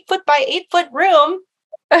tiny 8-foot by 8-foot room.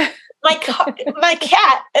 My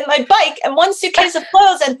cat and my bike and one suitcase of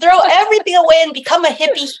clothes and throw everything away and become a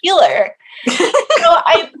hippie healer. So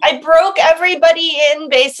I broke everybody in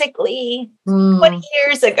basically 20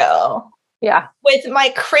 years ago. Yeah. With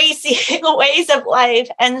my crazy ways of life.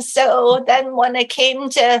 And so then when it came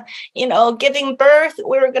to, you know, giving birth,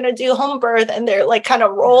 we were going to do home birth, and they're like kind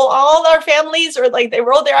of roll all our families, or like they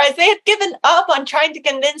rolled their eyes. They had given up on trying to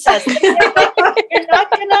convince us.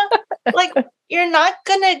 You're not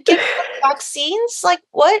going to give vaccines? Like,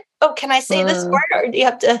 what? Oh, can I say this word, or do you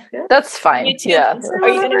have to? That's fine. YouTube? Yeah. Are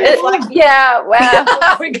you going to get flagged? Yeah.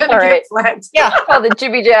 Well, We're gonna get flagged. Yeah. Oh, the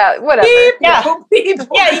jibby jab, whatever. Beep, Yeah. beep.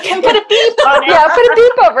 Yeah, you can put a beep on it. Yeah, put a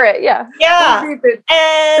beep over it. Yeah. Yeah. Beep it.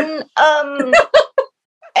 And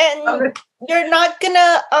you're not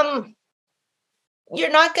gonna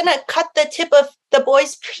cut the tip of the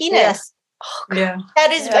boy's penis. Yeah.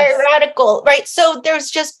 That is very radical, right? So there's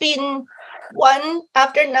just been one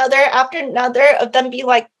after another of them be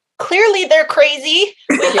like, clearly they're crazy.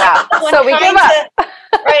 Yeah. So we give up.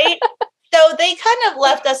 Right? So they kind of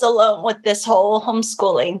left us alone with this whole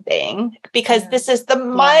homeschooling thing, because this is the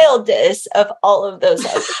mildest of all of those.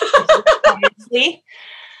 Obviously.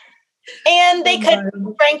 And they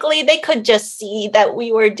could just see that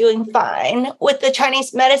we were doing fine with the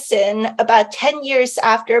Chinese medicine. About 10 years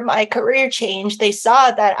after my career change, they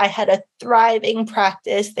saw that I had a thriving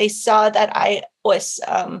practice. They saw that I was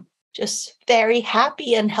just very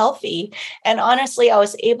happy and healthy. And honestly, I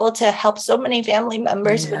was able to help so many family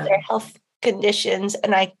members with their health conditions,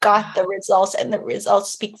 and I got the results, and the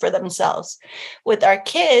results speak for themselves. With our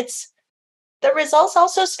kids, the results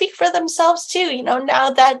also speak for themselves too. You know, now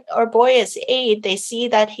that our boy is 8, they see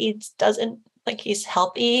that he's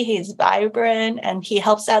healthy, he's vibrant, and he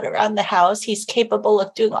helps out around the house. He's capable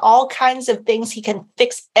of doing all kinds of things. He can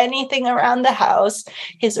fix anything around the house.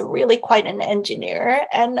 He's really quite an engineer.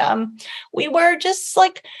 And we would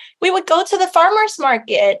go to the farmer's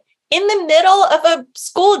market in the middle of a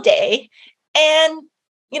school day. And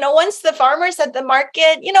once the farmers at the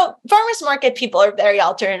market, farmers market people are very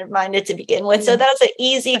alternative minded to begin with. So that was an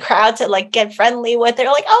easy crowd to get friendly with.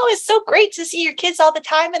 They're like, oh, it's so great to see your kids all the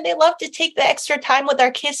time. And they love to take the extra time with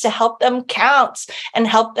our kids to help them count and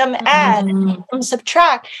help them add and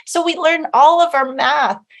subtract. So we learned all of our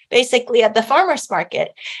math basically at the farmer's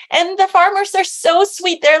market. And the farmers are so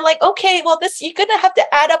sweet. They're like, okay, well, you're going to have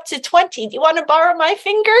to add up to 20. Do you want to borrow my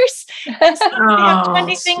fingers? And so we have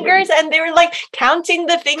 20 fingers. And they were counting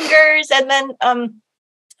the fingers. And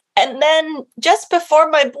then just before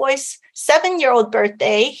my boy's 7-year-old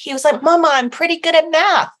birthday, he was like, Mama, I'm pretty good at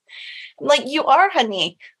math. I'm like, you are,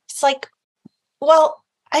 honey. It's like, well,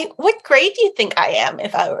 what grade do you think I am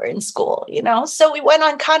if I were in school? So we went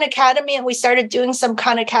on Khan Academy and we started doing some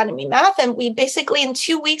Khan Academy math. And we basically in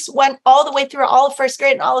 2 weeks went all the way through all of first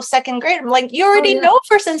grade and all of second grade. I'm like, you already know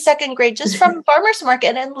first and second grade just from farmer's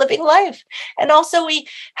market and living life. And also we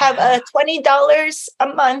have a $20 a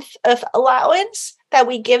month of allowance that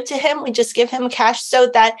we give to him. We just give him cash so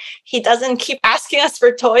that he doesn't keep asking us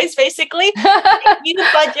for toys, basically. You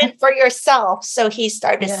budget for yourself. So he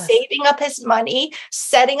started saving up his money,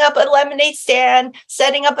 setting up a lemonade stand,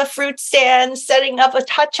 setting up a fruit stand, setting up a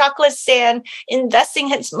hot chocolate stand, investing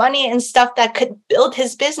his money in stuff that could build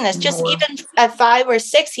his business. Just even at 5 or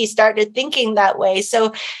 6, he started thinking that way.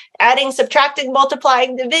 So adding, subtracting,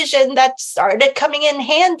 multiplying, division, that started coming in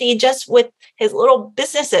handy just with his little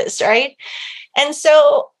businesses, right? And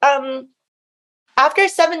so after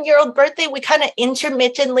 7-year-old birthday, we kind of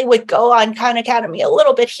intermittently would go on Khan Academy a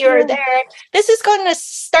little bit here or there. This is going to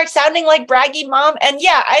start sounding like braggy mom. And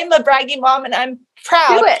yeah, I'm a braggy mom and I'm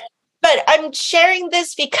proud. Do it. But I'm sharing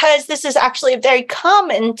this because this is actually a very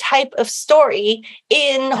common type of story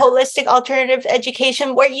in holistic alternative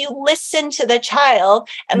education, where you listen to the child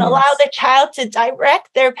and allow the child to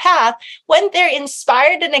direct their path. When they're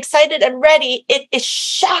inspired and excited and ready, it is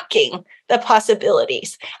shocking, the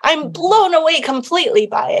possibilities. I'm blown away completely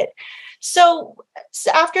by it. So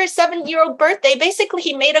after his 7-year-old birthday, basically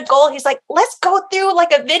he made a goal. He's like, let's go through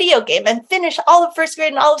a video game and finish all of first grade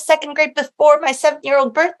and all of second grade before my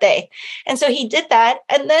 7-year-old birthday. And so he did that.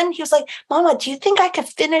 And then he was like, Mama, do you think I could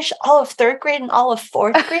finish all of third grade and all of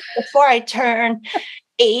fourth grade before I turn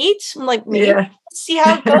 8? I'm like, maybe. Let's see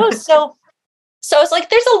how it goes. So it's like,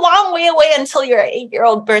 there's a long way away until your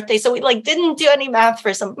 8-year-old birthday. So we didn't do any math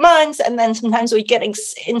for some months. And then sometimes we get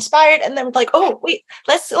inspired and then oh, wait,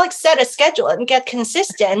 let's set a schedule and get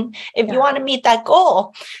consistent if you want to meet that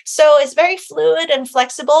goal. So it's very fluid and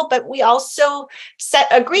flexible, but we also set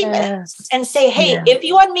agreements and say, hey, if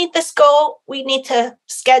you want to meet this goal, we need to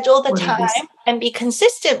schedule the time and be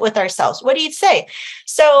consistent with ourselves. What do you say?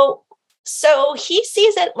 So he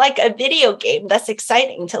sees it like a video game that's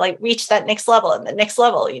exciting to reach that next level and the next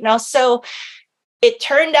level, So it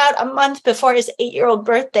turned out a month before his 8-year-old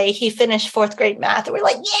birthday, he finished 4th grade math. And we're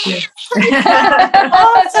like, yeah.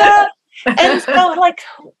 Awesome. And so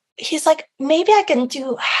he's like, maybe I can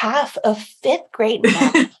do half of 5th grade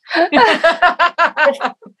math.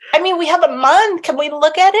 I mean, we have a month. Can we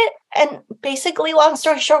look at it? And basically, long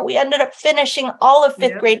story short, we ended up finishing all of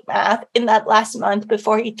 5th grade math in that last month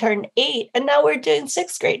before he turned 8. And now we're doing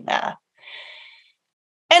 6th grade math.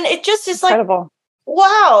 And it just is incredible.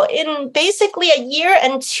 Wow. In basically a year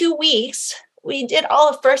and 2 weeks, we did all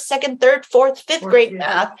of 1st, 2nd, 3rd, 4th, 5th grade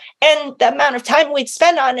math. And the amount of time we'd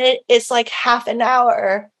spend on it is like half an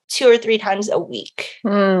hour, 2 or 3 times a week.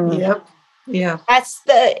 Yep. Yeah. That's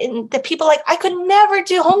the people like, I could never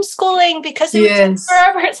do homeschooling because it would take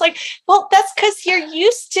forever. It's like, well, that's because you're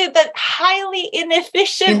used to the highly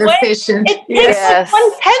inefficient way. It takes like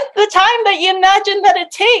 1/10 the time that you imagine that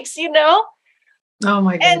it takes, you know? Oh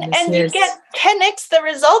my goodness. And you get 10x the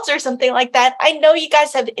results or something like that. I know you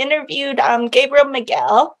guys have interviewed Gabriel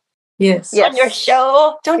Miguel. Yes. On your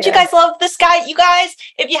show. Don't you guys love this guy? You guys,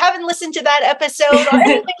 if you haven't listened to that episode or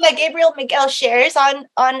anything that Gabriel Miguel shares on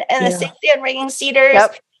Anastasia and Ringing Cedars,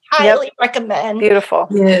 highly recommend. Beautiful.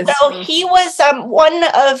 Yes. So he was one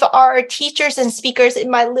of our teachers and speakers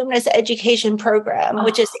in my Luminous education program,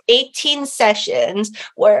 which is 18 sessions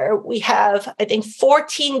where we have, I think,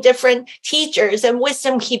 14 different teachers and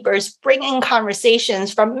wisdom keepers bringing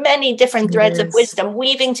conversations from many different threads of wisdom,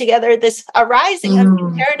 weaving together this arising of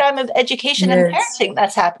the paradigm of education and parenting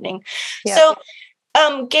that's happening. So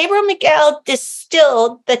Gabriel Miguel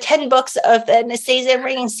distilled the 10 books of the Anastasia and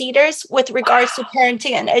Ringing Cedars with regards to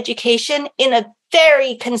parenting and education in a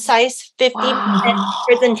very concise 15-minute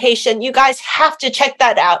presentation. You guys have to check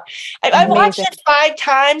that out. I watched it 5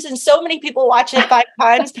 times, and so many people watched it 5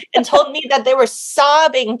 times and told me that they were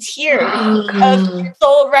sobbing tears of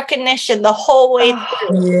soul recognition the whole way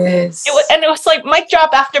through. Yes. It was like mic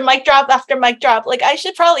drop after mic drop after mic drop. Like, I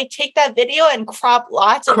should probably take that video and crop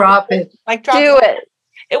lots of it. Mic drop. Do it.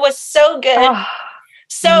 It was so good.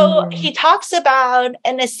 So he talks about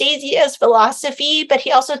Anastasia's philosophy, but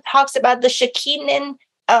he also talks about the Shakinin,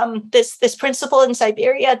 this principle in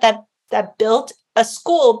Siberia that built a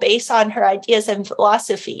school based on her ideas and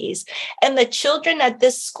philosophies. And the children at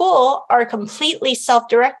this school are completely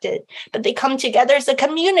self-directed, but they come together as a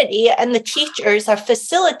community, and the teachers are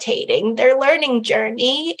facilitating their learning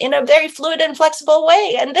journey in a very fluid and flexible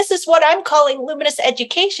way. And this is what I'm calling luminous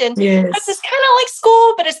education. Because it's kind of like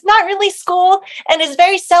school, but it's not really school. And it's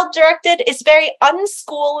very self-directed. It's very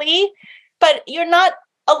unschooly, but you're not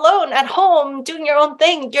alone at home doing your own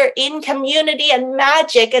thing. You're in community, and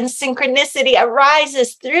magic and synchronicity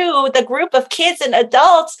arises through the group of kids and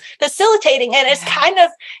adults facilitating. And it's kind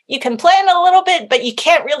of, you can plan a little bit, but you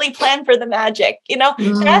can't really plan for the magic. You know,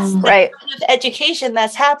 that's the kind of education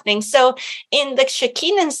that's happening. So in the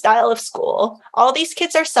Shakinin style of school, all these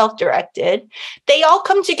kids are self-directed. They all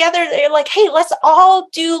come together. They're like, hey, let's all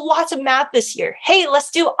do lots of math this year. Hey,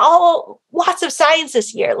 let's do lots of science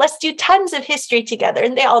this year. Let's do tons of history together.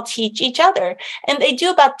 And they all teach each other. And they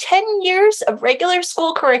do about 10 years of regular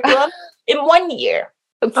school curriculum in 1 year.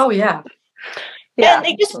 Oh, yeah. And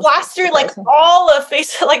they just blast through like all of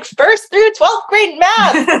like 1st through 12th grade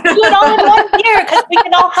math. Do it all in 1 year because we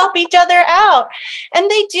can all help each other out.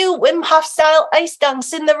 And they do Wim Hof style ice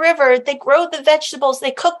dunks in the river. They grow the vegetables.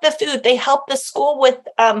 They cook the food. They help the school with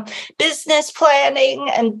business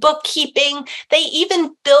planning and bookkeeping. They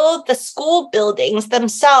even build the school buildings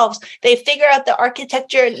themselves. They figure out the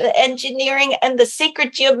architecture, the engineering, and the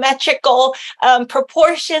sacred geometrical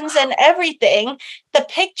proportions and everything. The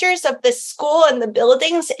pictures of the school and the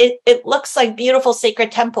buildings, it looks like beautiful sacred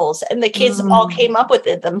temples, and the kids all came up with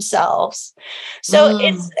it themselves. So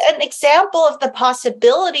it's an example of the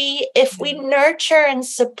possibility, if we nurture and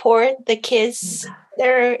support the kids,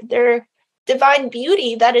 their divine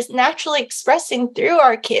beauty that is naturally expressing through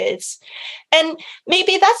our kids. And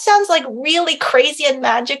maybe that sounds like really crazy and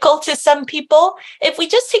magical to some people. If we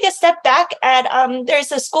just take a step back at,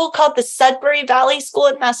 there's a school called the Sudbury Valley School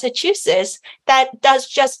in Massachusetts that does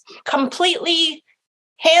just completely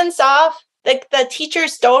hands off. The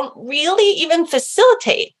teachers don't really even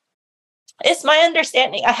facilitate. It's my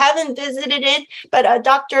understanding. I haven't visited it, but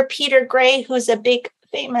Dr. Peter Gray, who's a big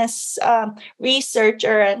famous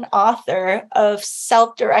researcher and author of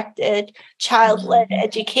self-directed child-led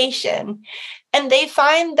education. And they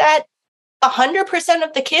find that 100%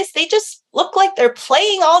 of the kids, they just look like they're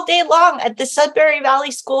playing all day long at the Sudbury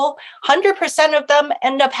Valley School. 100% of them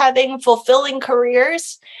end up having fulfilling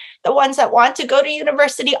careers. The ones that want to go to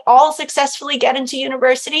university all successfully get into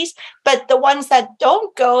universities. But the ones that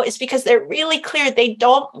don't go is because they're really clear they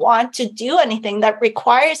don't want to do anything that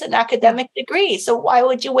requires an academic degree. So why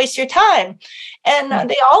would you waste your time? And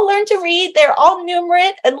they all learn to read. They're all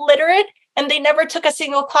numerate and literate. and they never took a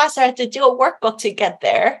single class or had to do a workbook to get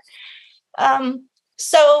there.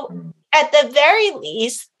 So at the very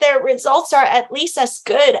least, their results are at least as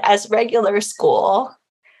good as regular school.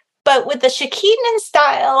 But with the Shakinen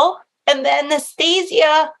style and the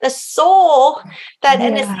anesthesia, the soul that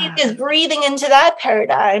anesthesia is breathing into that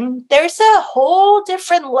paradigm, there's a whole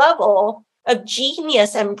different level of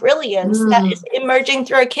genius and brilliance that is emerging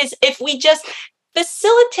through our kids if we just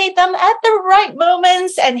facilitate them at the right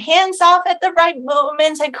moments and hands off at the right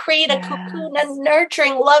moments and create a cocoon and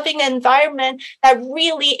nurturing, loving environment that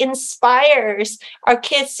really inspires our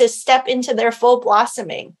kids to step into their full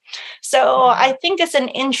blossoming. So I think it's an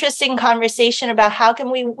interesting conversation about how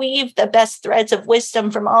can we weave the best threads of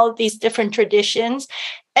wisdom from all of these different traditions.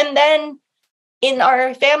 And then in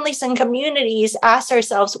our families and communities, ask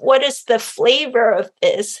ourselves, what is the flavor of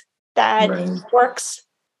this that works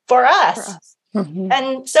for us?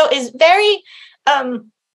 And so it's very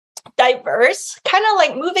diverse, kind of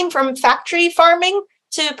like moving from factory farming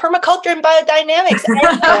to permaculture and biodynamics.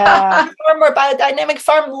 Farm or biodynamic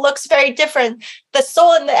farm looks very different. The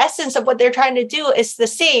soul and the essence of what they're trying to do is the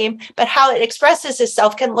same, but how it expresses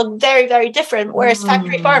itself can look very, very different. Whereas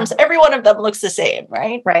factory farms, every one of them looks the same,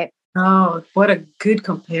 right? Right. Oh, what a good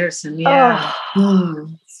comparison. Yeah.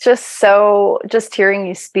 Just hearing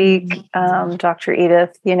you speak, Dr.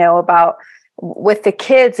 Edith, about with the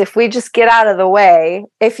kids, if we just get out of the way,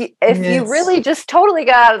 if you really just totally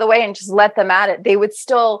got out of the way and just let them at it, they would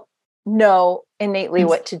still know innately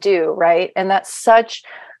what to do, right? And that's such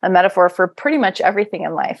a metaphor for pretty much everything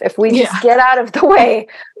in life. If we just get out of the way,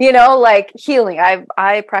 like healing.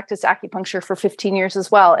 I practiced acupuncture for 15 years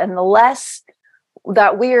as well. And the less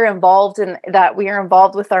that we are involved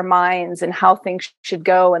with our minds and how things should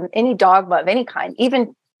go, and any dogma of any kind,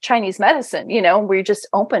 even Chinese medicine, we're just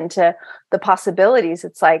open to the possibilities.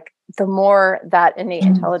 It's like the more that innate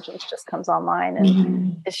intelligence just comes online,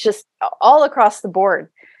 and it's just all across the board.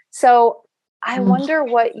 So I wonder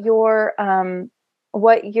what your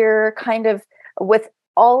kind of, with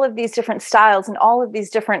all of these different styles and all of these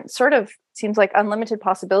different sort of, seems like unlimited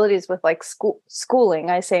possibilities with like schooling,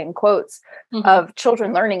 I say in quotes, of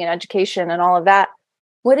children learning and education and all of that.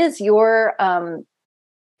 What is your,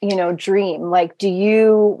 dream? Like, do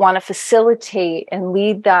you want to facilitate and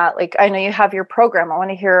lead that? Like, I know you have your program. I want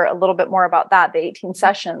to hear a little bit more about that, the 18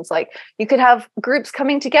 sessions. Like, you could have groups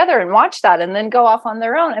coming together and watch that and then go off on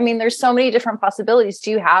their own. I mean, there's so many different possibilities. Do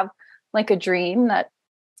you have like a dream that?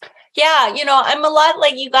 Yeah, I'm a lot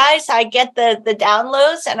like you guys. I get the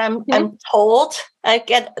downloads, and I'm told I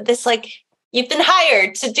get this, like, you've been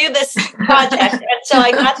hired to do this project. And so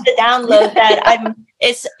I got the download that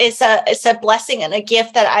it's a blessing and a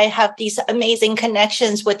gift that I have these amazing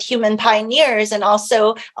connections with human pioneers and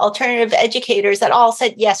also alternative educators that all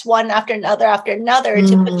said yes, one after another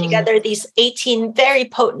to put together these 18 very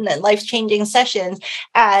potent and life-changing sessions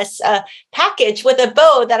as a package with a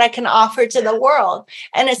bow that I can offer to the world.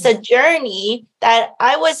 And it's a journey that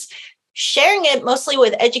I was sharing it mostly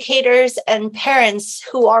with educators and parents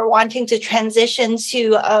who are wanting to transition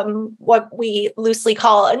to what we loosely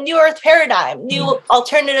call a new earth paradigm, new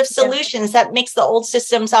alternative solutions that makes the old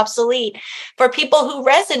systems obsolete. For people who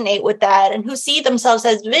resonate with that and who see themselves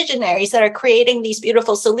as visionaries that are creating these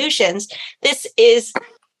beautiful solutions, this is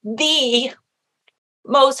the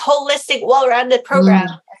most holistic, well-rounded program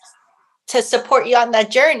to support you on that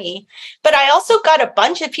journey. But I also got a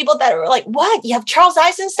bunch of people that were like, what? You have Charles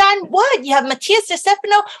Eisenstein? What? You have Matthias De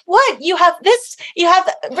Stefano? What? You have this? You have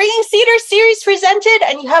Ringing Cedar series presented,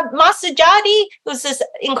 and you have Masajadi, who's this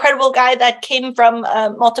incredible guy that came from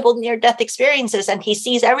multiple near-death experiences, and he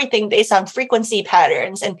sees everything based on frequency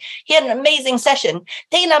patterns. And he had an amazing session.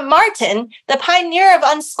 Dana Martin, the pioneer of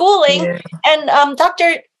unschooling, and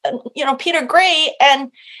Dr. Peter Gray,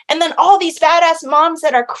 and then all these badass moms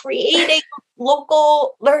that are creating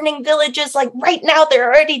local learning villages. Like right now,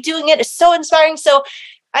 they're already doing it. It's so inspiring. So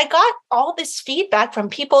I got all this feedback from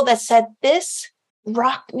people that said, this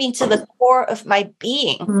rocked me to the core of my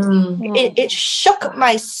being. It shook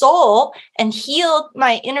my soul and healed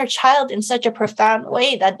my inner child in such a profound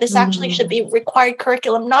way that this actually should be required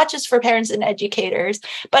curriculum, not just for parents and educators,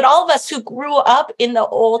 but all of us who grew up in the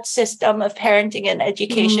old system of parenting and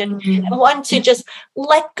education and want to just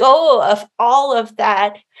let go of all of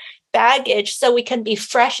that baggage so we can be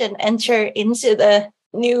fresh and enter into the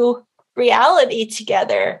new reality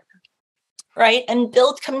together. Right? And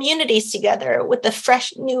build communities together with the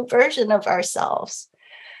fresh new version of ourselves.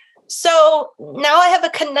 So now I have a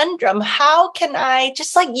conundrum. How can I,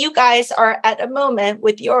 just like you guys are at a moment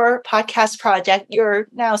with your podcast project, you're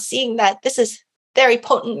now seeing that this is very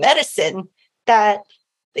potent medicine that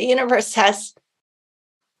the universe has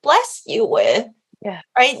blessed you with. Yeah.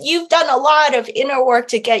 Right. You've done a lot of inner work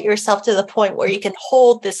to get yourself to the point where you can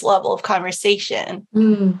hold this level of conversation.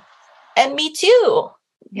 And me too.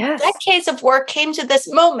 Yes. Decades of work came to this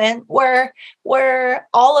moment where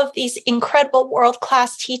all of these incredible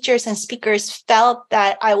world-class teachers and speakers felt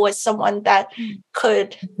that I was someone that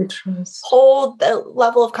could hold the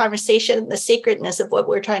level of conversation and the sacredness of what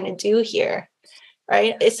we're trying to do here.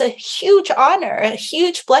 Right? It's a huge honor, a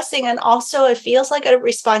huge blessing. And also it feels like a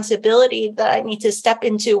responsibility that I need to step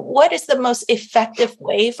into. What is the most effective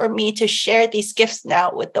way for me to share these gifts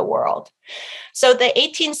now with the world? So the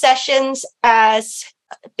 18 sessions as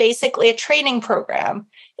basically a training program,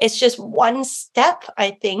 it's just one step,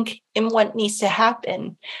 I think, in what needs to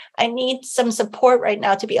happen. I need some support right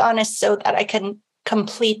now, to be honest, so that I can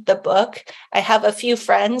complete the book. I have a few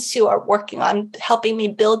friends who are working on helping me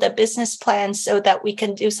build a business plan so that we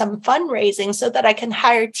can do some fundraising, so that I can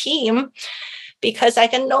hire a team, because I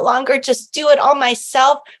can no longer just do it all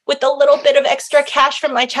myself with a little bit of extra cash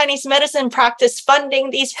from my Chinese medicine practice funding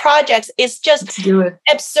these projects. It's just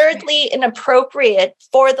absurdly inappropriate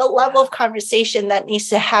for the level of conversation that needs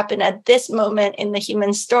to happen at this moment in the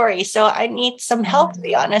human story. So I need some help, to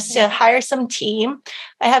be honest, to hire some team.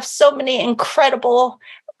 I have so many incredible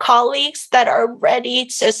colleagues that are ready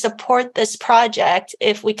to support this project.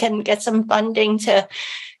 If we can get some funding to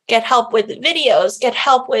get help with videos, get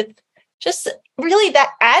help with just really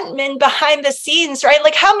that admin behind the scenes, right?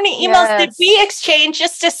 Like how many emails did we exchange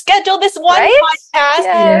just to schedule this one podcast?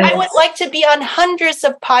 I would like to be on hundreds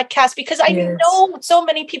of podcasts, because I know so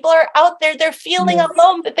many people are out there. They're feeling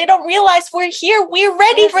alone, but they don't realize we're here. We're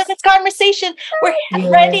ready for this conversation. We're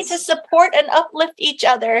ready to support and uplift each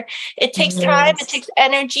other. It takes time. It takes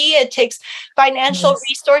energy. It takes financial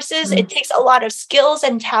resources. It takes a lot of skills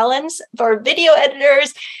and talents for video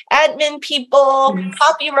editors, admin people,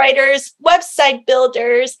 copywriters, website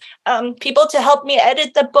builders, people to help me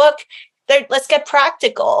edit the book. Let's get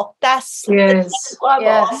practical. That's the next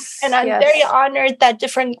level. And I'm very honored that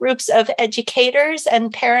different groups of educators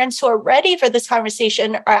and parents who are ready for this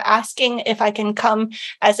conversation are asking if I can come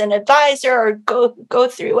as an advisor or go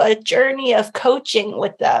through a journey of coaching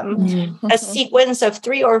with them, a sequence of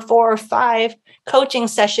 3 or 4 or 5 coaching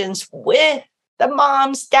sessions with the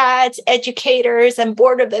moms, dads, educators, and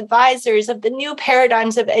board of advisors of the new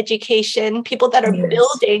paradigms of education, people that are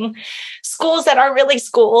building schools that aren't really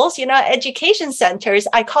schools, education centers.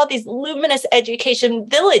 I call these luminous education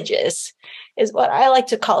villages, is what I like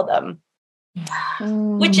to call them,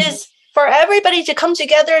 which is for everybody to come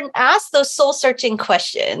together and ask those soul-searching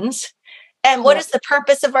questions. And what is the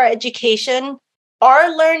purpose of our education?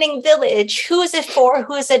 Our learning village, who is it for?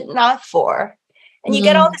 Who is it not for? And you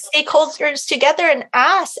get all the stakeholders together and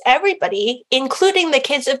ask everybody, including the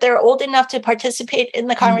kids, if they're old enough to participate in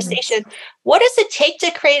the conversation, what does it take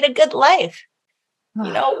to create a good life?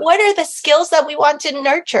 What are the skills that we want to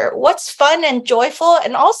nurture? What's fun and joyful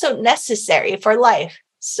and also necessary for life?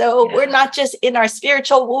 So we're not just in our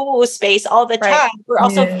spiritual woo-woo space all the time. We're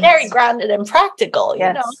also very grounded and practical,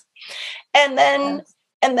 you know? And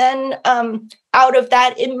then out of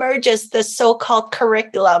that emerges the so-called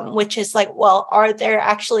curriculum, which is like, well, are there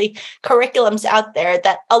actually curriculums out there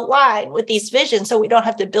that align with these visions so we don't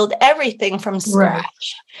have to build everything from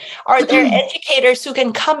scratch? Are there educators who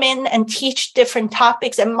can come in and teach different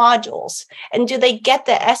topics and modules? And do they get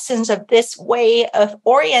the essence of this way of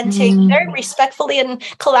orienting very respectfully and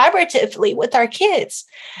collaboratively with our kids?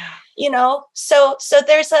 So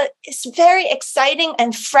it's very exciting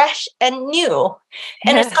and fresh and new.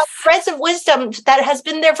 And it's called Threads of Wisdom that has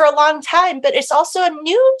been there for a long time, but it's also a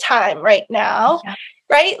new time right now,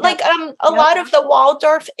 right? Like a lot of the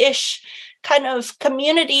Waldorf-ish kind of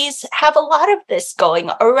communities have a lot of this going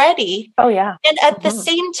already. Oh, yeah. And at the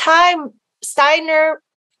same time, Steiner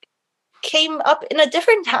came up in a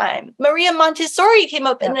different time. Maria Montessori came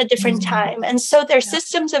up in a different time. And so their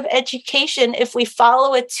systems of education, if we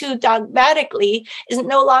follow it too dogmatically, is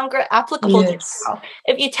no longer applicable to now.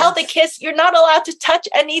 If you tell the kids you're not allowed to touch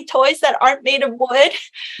any toys that aren't made of wood,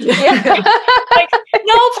 like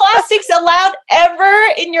no plastics allowed ever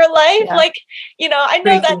in your life. Like, I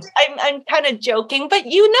know that I'm kind of joking, but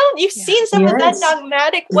you've seen some of that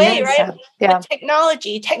dogmatic way, right? With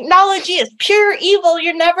technology. Technology is pure evil.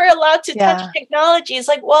 You're never allowed to touch technology. Is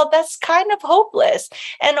like, well, that's kind of hopeless.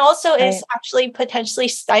 And also it's actually potentially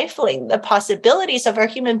stifling the possibilities of our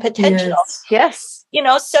human potential. Yes.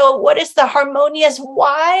 So what is the harmonious,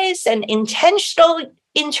 wise, and intentional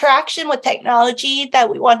interaction with technology that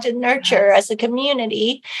we want to nurture as a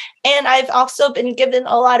community? And I've also been given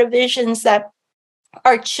a lot of visions that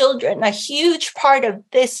our children, a huge part of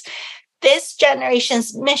this this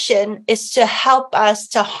generation's mission is to help us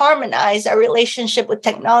to harmonize our relationship with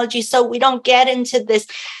technology so we don't get into this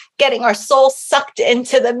getting our soul sucked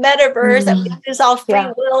into the metaverse and we lose all free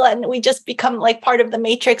will and we just become like part of the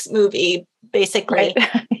Matrix movie, basically.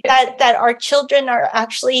 Right. that our children are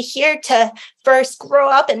actually here to first grow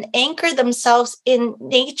up and anchor themselves in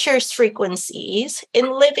nature's frequencies,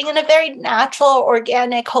 in living in a very natural,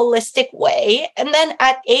 organic, holistic way. And then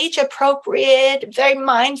at age appropriate, very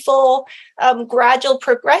mindful, gradual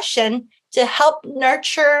progression to help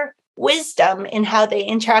nurture wisdom in how they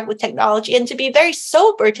interact with technology, and to be very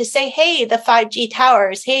sober to say, hey, the 5G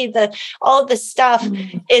towers, hey, all of this stuff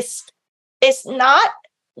is not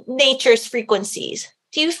nature's frequencies.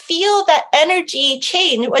 Do you feel that energy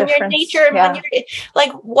change when you're in nature and when you're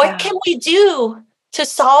like, what can we do to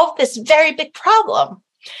solve this very big problem?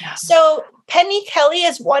 Yeah. So Penny Kelly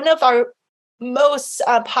is one of our most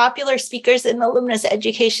popular speakers in the Luminous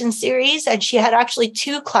Education series, and she had actually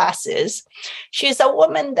 2 classes. She's a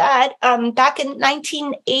woman that back in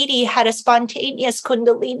 1980 had a spontaneous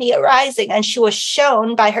Kundalini arising, and she was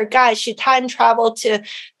shown by her guides. She time traveled to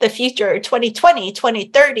the future, 2020,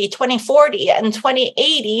 2030, 2040, and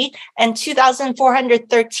 2080, and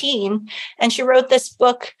 2413. And she wrote this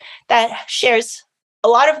book that shares a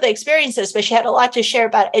lot of the experiences, but she had a lot to share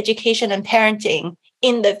about education and parenting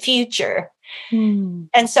in the future.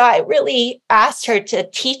 And so I really asked her to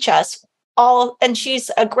teach us all, and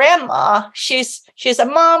she's a grandma. She's a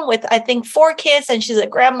mom with, I think, 4 kids, and she's a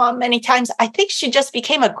grandma many times. I think she just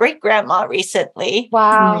became a great grandma recently.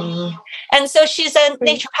 Wow. And so she's a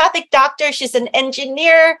naturopathic doctor. She's an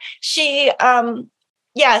engineer. She's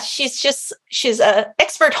an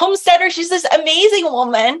expert homesteader. She's this amazing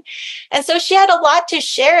woman. And so she had a lot to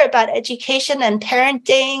share about education and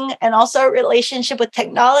parenting and also a relationship with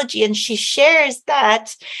technology. And she shares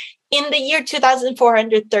that in the year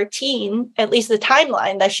 2413, at least the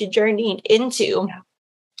timeline that she journeyed into,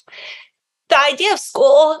 the idea of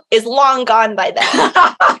school is long gone by then.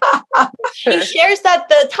 She shares that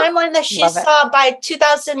the timeline that she saw by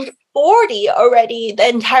 2040 already, the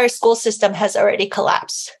entire school system has already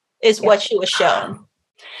collapsed, is what she was shown.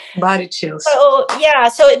 Body chills. So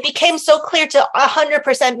it became so clear to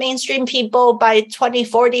 100% mainstream people by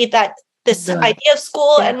 2040 that this idea of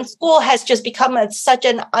school and school has just become such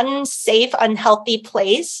an unsafe, unhealthy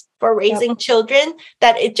place for raising children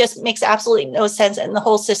that it just makes absolutely no sense, and the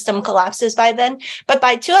whole system collapses by then. But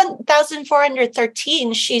by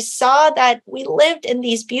 2413, she saw that we lived in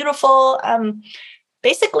these beautiful,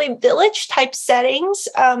 basically village type settings.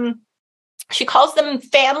 She calls them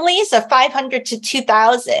families of 500 to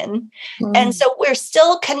 2,000. And so we're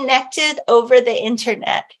still connected over the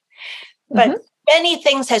internet. But many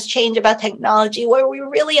things has changed about technology where we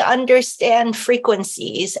really understand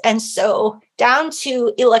frequencies. And so down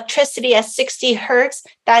to electricity at 60 hertz,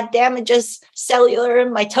 that damages cellular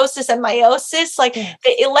mitosis and meiosis. Like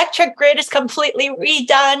the electric grid is completely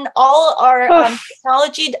redone. All our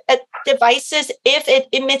technology devices, if it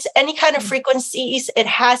emits any kind of frequencies, it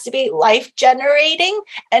has to be life generating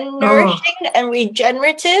and nourishing and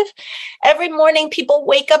regenerative. Every morning, people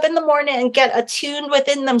wake up in the morning and get attuned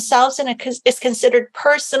within themselves, and it is considered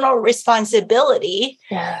personal responsibility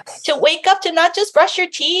to wake up, to not just brush your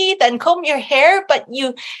teeth and comb your hair, but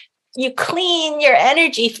you clean your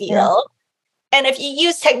energy field. And if you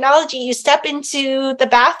use technology, you step into the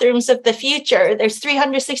bathrooms of the future. There's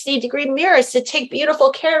 360-degree mirrors to take beautiful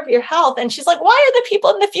care of your health. And she's like, why are the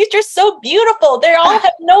people in the future so beautiful? They all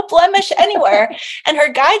have no blemish anywhere. And her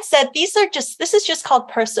guide said, this is just called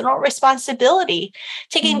personal responsibility.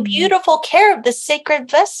 Taking beautiful care of the sacred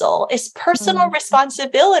vessel is personal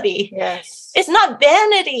responsibility. Yes. It's not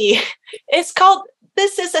vanity. It's called,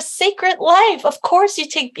 this is a sacred life. Of course, you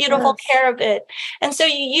take beautiful care of it. And so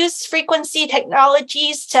you use frequency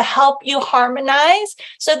technologies to help you harmonize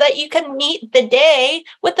so that you can meet the day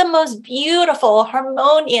with the most beautiful,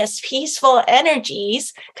 harmonious, peaceful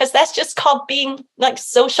energies, because that's just called being like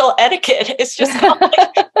social etiquette. It's just called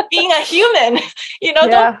like being a human.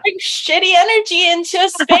 Don't bring shitty energy into a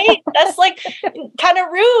space. That's like kind of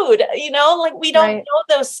rude. Like we don't know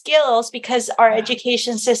those skills because our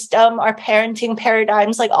education system, our parenting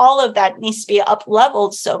paradigms, like all of that needs to be up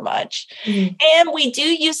leveled so much. And we do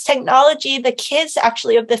use technology. The kids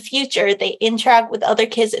actually of the future, they interact with other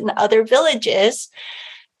kids in other villages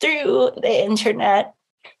through the internet.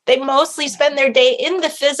 They mostly spend their day in the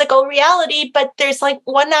physical reality, but there's like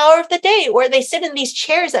 1 hour of the day where they sit in these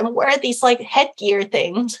chairs and wear these like headgear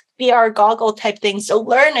things, VR goggle type things, to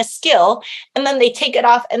learn a skill. And then they take it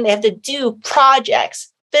off and they have to do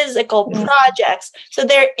projects physical projects. So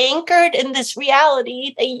they're anchored in this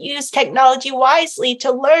reality. They use technology wisely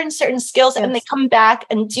to learn certain skills, and they come back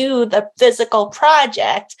and do the physical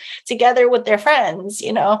project together with their friends,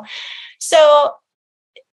 you know. So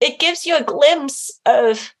it gives you a glimpse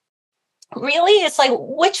of really, it's like,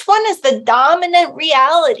 which one is the dominant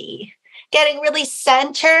reality? Getting really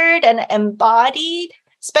centered and embodied,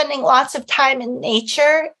 spending lots of time in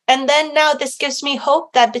nature. And then now this gives me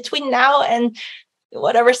hope that between now and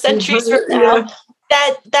whatever centuries from now,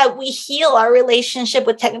 that we heal our relationship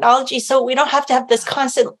with technology, so we don't have to have this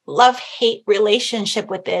constant love-hate relationship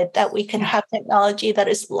with it, that we can have technology that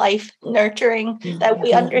is life nurturing, that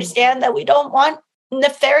we understand that we don't want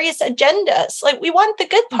nefarious agendas. Like, we want the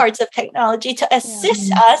good parts of technology to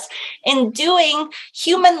assist us in doing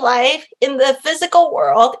human life in the physical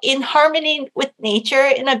world in harmony with nature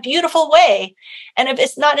in a beautiful way. And if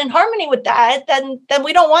it's not in harmony with that, then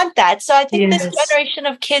we don't want that. So I think this generation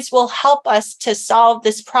of kids will help us to solve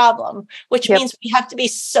this problem, which means we have to be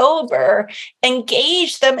sober,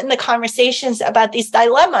 engage them in the conversations about these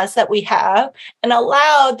dilemmas that we have, and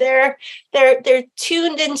allow they're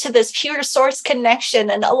tuned into this pure source connection,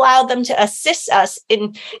 and allow them to assist us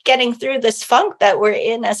in getting through this funk that we're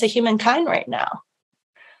in as a humankind right now.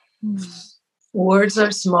 Words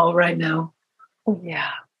are small right now.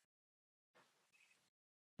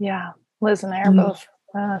 Yeah, Liz and I are both,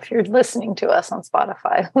 if you're listening to us on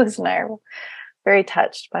Spotify, Liz and I are very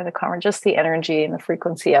touched by the conversation, just the energy and the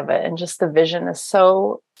frequency of it. And just the vision is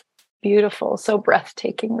so beautiful, so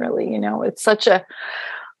breathtaking, really. You know, it's such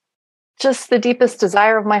just the deepest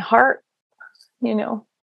desire of my heart, you know.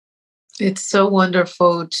 It's so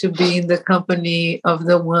wonderful to be in the company of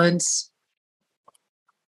the ones,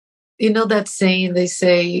 you know, that saying, they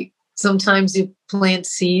say, sometimes you plant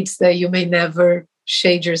seeds that you may never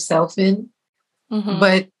shade yourself in.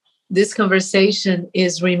 But this conversation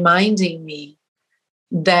is reminding me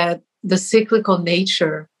that the cyclical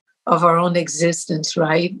nature of our own existence,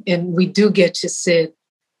 right? And we do get to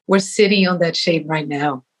we're sitting on that shade right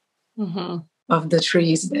now of the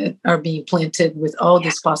trees that are being planted with all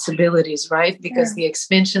these possibilities, right? Because the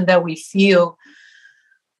expansion that we feel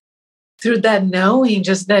through that knowing,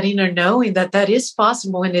 just that inner knowing that is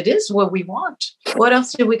possible, and it is what we want. What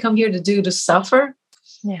else did we come here to do? To suffer?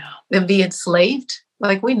 And be enslaved?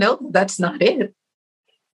 Like, we know that's not it,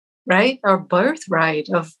 right? Our birthright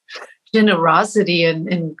of generosity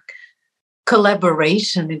and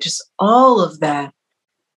collaboration, and just all of that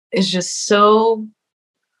is just so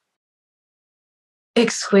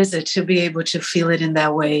exquisite to be able to feel it in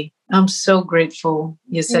that way. I'm so grateful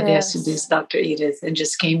you said yes to this, Dr. Edith, and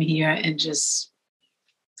just came here and just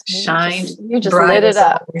shined. You just lit it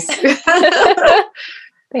up.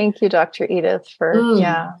 Thank you, Dr. Edith, for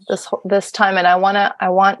this time. And I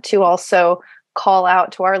want to also call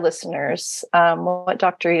out to our listeners what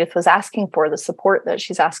Dr. Edith was asking for, the support that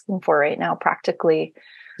she's asking for right now, practically.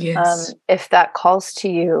 If that calls to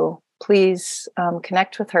you, please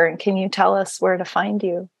connect with her. And can you tell us where to find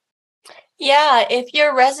you? Yeah, if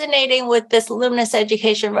you're resonating with this Luminous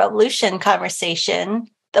Education Revolution conversation,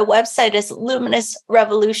 the website is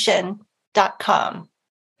luminousrevolution.com.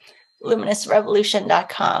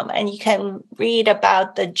 luminousrevolution.com, and you can read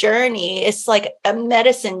about the journey. It's like a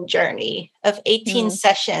medicine journey of 18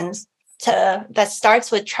 sessions that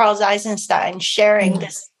starts with Charles Eisenstein sharing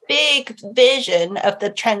this big vision of the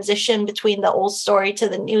transition between the old story to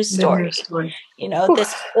the new story. You know,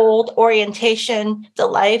 this old orientation, the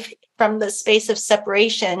life from the space of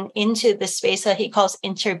separation into the space that he calls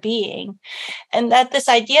interbeing. And that this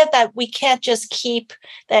idea that we can't just keep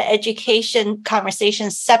the education conversation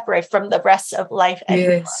separate from the rest of life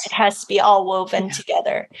anymore. It has to be all woven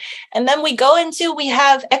together. And then we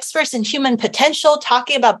have experts in human potential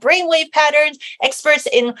talking about brainwave patterns, experts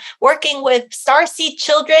in working with starseed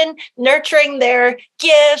children, nurturing their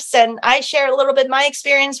gifts. And I share a little bit my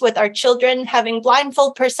experience with our children having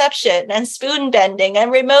blindfold perception and spoon bending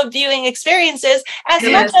and remote viewing experiences, as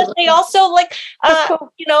much as they also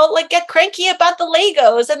get cranky about the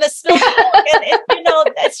Legos and the spill. And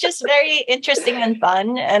it's just very interesting and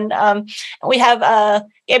fun. And we have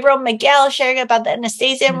Gabriel Miguel sharing about the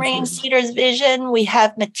Anastasia ring, Cedar's vision. We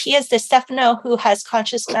have Matthias De Stefano, who has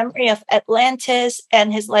conscious memory of Atlantis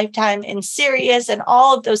and his lifetime in Sirius, and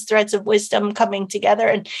all of those threads of wisdom coming together.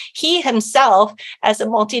 And he himself, as a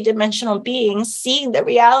multidimensional being, seeing the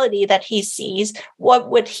reality that he sees, what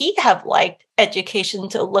would he have liked education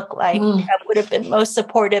to look like that would have been most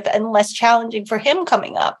supportive and less challenging for him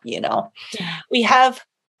coming up? We have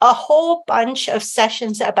a whole bunch of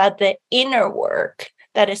sessions about the inner work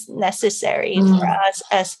that is necessary for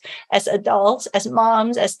us as adults, as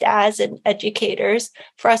moms, as dads, and educators,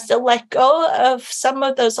 for us to let go of some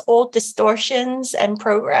of those old distortions and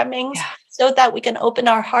programmings so that we can open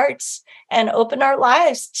our hearts and open our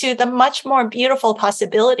lives to the much more beautiful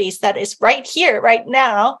possibilities that is right here, right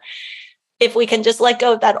now, if we can just let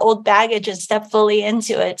go of that old baggage and step fully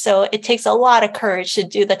into it. So it takes a lot of courage to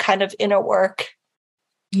do the kind of inner work,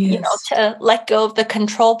 to let go of the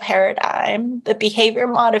control paradigm, the behavior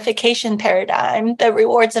modification paradigm, the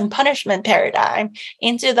rewards and punishment paradigm,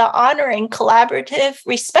 into the honoring, collaborative,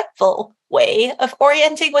 respectful way of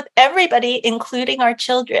orienting with everybody, including our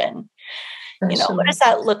children. What does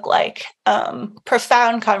that look like?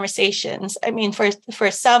 Profound conversations. I mean,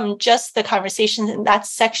 for some, just the conversations in that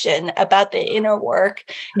section about the inner work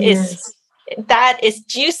is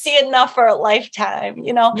juicy enough for a lifetime,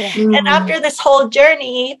 And after this whole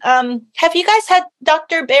journey, have you guys had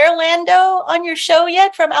Dr. Bear Lando on your show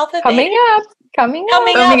yet from Alpha Coming Beta?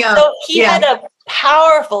 Up. So he had a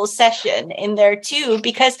powerful session in there too,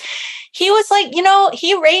 because he was like,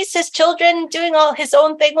 he raised his children doing all his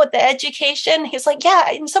own thing with the education. He's like,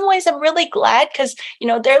 in some ways I'm really glad because,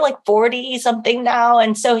 they're like 40 something now.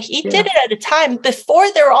 And so he did it at a time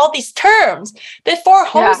before there were all these terms, before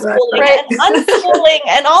homeschooling and unschooling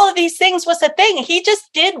and all of these things was a thing. He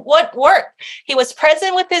just did what worked. He was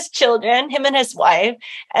present with his children, him and his wife,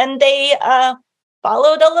 and they,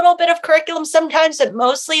 followed a little bit of curriculum sometimes, but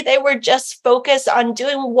mostly they were just focused on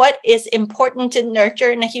doing what is important to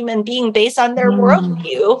nurture in a human being based on their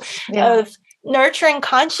worldview of nurturing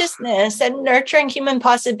consciousness and nurturing human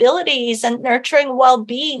possibilities and nurturing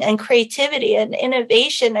well-being and creativity and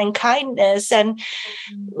innovation and kindness and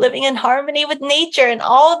living in harmony with nature and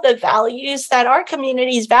all the values that our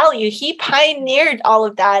communities value. He pioneered all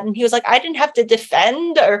of that. And he was like, I didn't have to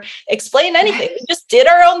defend or explain anything. We just did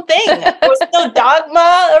our own thing. There was no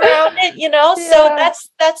dogma around it, So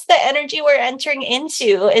that's the energy we're entering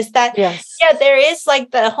into, is that, there is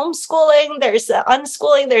like the homeschooling, there's the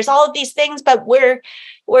unschooling, there's all of these things, but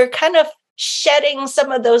we're kind of shedding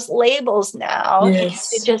some of those labels now,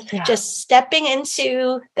 just stepping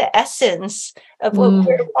into the essence of what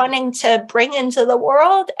we're wanting to bring into the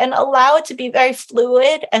world and allow it to be very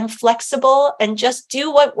fluid and flexible and just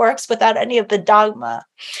do what works without any of the dogma.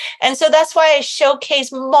 And so that's why I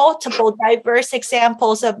showcase multiple diverse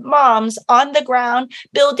examples of moms on the ground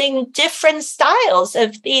building different styles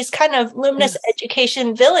of these kind of luminous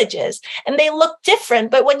education villages. And they look different,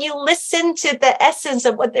 but when you listen to the essence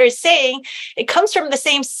of what they're saying, it comes from the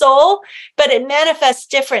same soul, but it manifests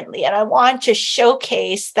differently. And I want to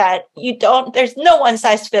showcase that there's no one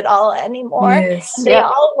size fit all anymore. They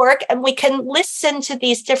all work, and we can listen to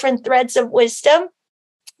these different threads of wisdom.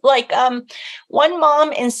 Like one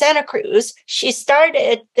mom in Santa Cruz, she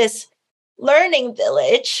started this learning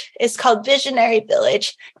village. It's called Visionary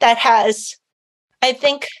Village, that has, I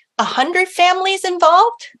think, 100 families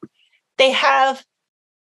involved. They have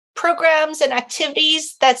programs and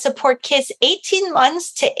activities that support kids 18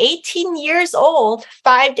 months to 18 years old,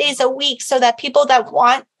 5 days a week, so that people that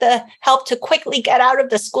want the help to quickly get out of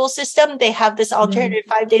the school system, they have this alternative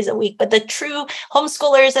 5 days a week. But the true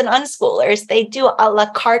homeschoolers and unschoolers, they do a la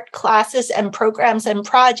carte classes and programs and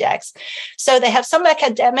projects. So they have some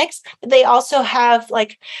academics, but they also have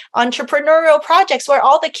like entrepreneurial projects where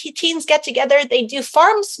all the teens get together, they do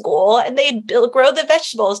farm school and they grow the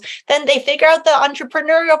vegetables. Then they figure out the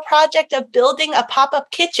entrepreneurial project of building a pop-up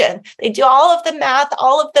kitchen. They do all of the math,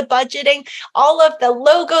 all of the budgeting, all of the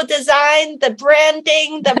logo design, the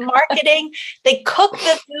branding, the marketing. They cook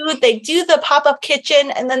the food, they do the pop-up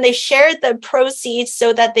kitchen, and then they share the proceeds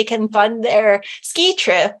so that they can fund their ski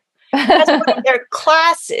trip. That's one of their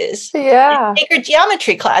classes. Sacred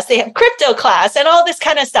geometry class. They have crypto class and all this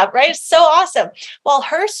kind of stuff, right? It's so awesome. Well,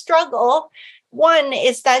 her struggle, one,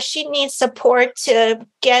 is that she needs support to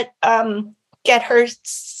get her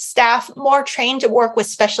staff more trained to work with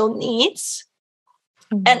special needs.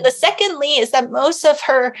 And the secondly is that most of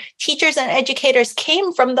her teachers and educators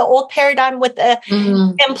came from the old paradigm with the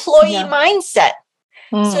employee mindset.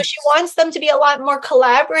 So she wants them to be a lot more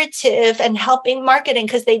collaborative and helping marketing,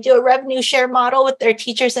 because they do a revenue share model with their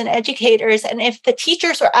teachers and educators. And if the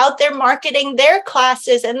teachers were out there marketing their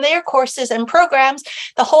classes and their courses and programs,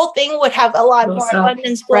 the whole thing would have a lot more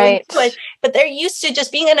abundance flowing to it. But they're used to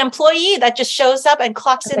just being an employee that just shows up and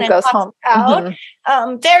clocks in and goes clocks home.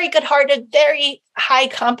 out. Very good-hearted, very high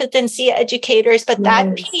competency educators. But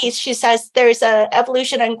that piece, she says, there's a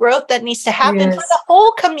evolution and growth that needs to happen for the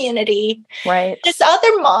whole community. This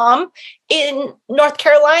other mom in North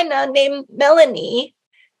Carolina named Melanie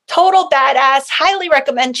total badass. Highly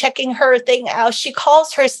recommend checking her thing out. She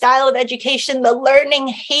calls her style of education the learning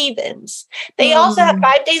havens. They also have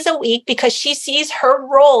 5 days a week because she sees her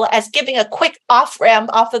role as giving a quick off-ramp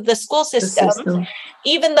off of the school system.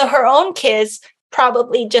 Even though her own kids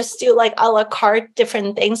probably just do like a la carte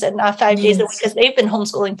different things and not 5 days a week because they've been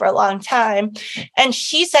homeschooling for a long time. And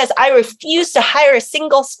she says, I refuse to hire a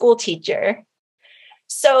single school teacher.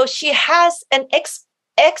 So she has an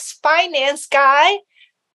ex-finance guy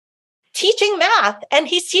teaching math, and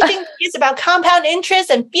he's teaching kids about compound interest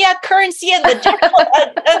and fiat currency and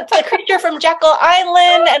the creature from Jekyll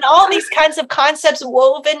Island and all these kinds of concepts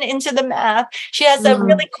woven into the math. She has a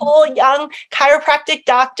really cool young chiropractic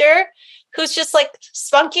doctor who's just like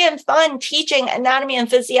spunky and fun teaching anatomy and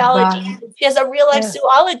physiology. Wow. She has a real life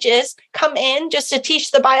zoologist come in just to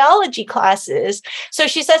teach the biology classes. So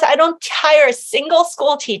she says, I don't hire a single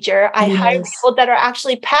school teacher. I hire people that are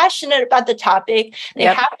actually passionate about the topic. They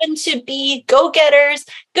happen to be go-getters,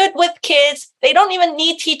 good with kids. They don't even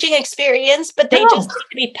need teaching experience, but they just need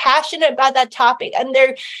to be passionate about that topic. And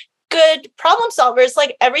they're good problem solvers.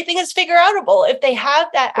 Like everything is figure outable. If they have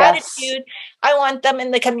that attitude, I want them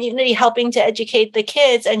in the community helping to educate the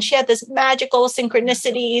kids. And she had this magical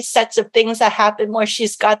synchronicity sets of things that happen where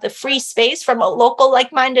she's got the free space from a local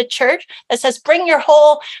like-minded church that says, bring your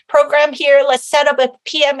whole program here. Let's set up a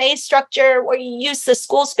PMA structure where you use the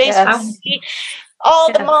school space.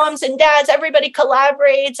 All the moms and dads, everybody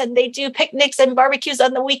collaborates and they do picnics and barbecues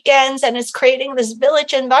on the weekends. And it's creating this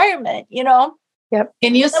village environment, you know? Yep.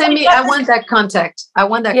 Can you send me? I want that contact. I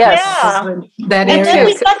want that. Contact. That and then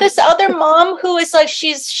we got this other mom who is like,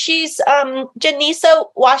 she's Janisa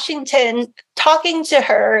Washington talking to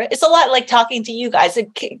her. It's a lot like talking to you guys.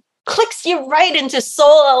 It clicks you right into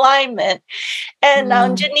soul alignment. And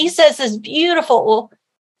Janisa is this beautiful,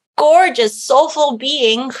 gorgeous, soulful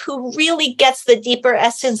being who really gets the deeper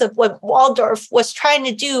essence of what Waldorf was trying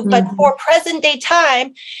to do, but for present day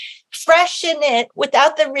time, freshen it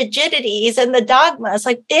without the rigidities and the dogmas.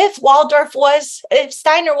 Like if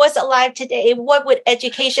Steiner was alive today, what would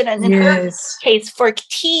education and in her case for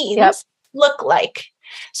teens look like?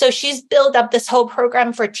 So she's built up this whole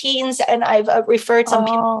program for teens, and I've referred some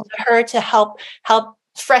people to her to help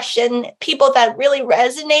freshen people that really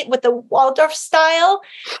resonate with the Waldorf style,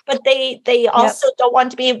 but they also don't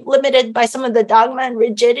want to be limited by some of the dogma and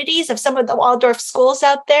rigidities of some of the Waldorf schools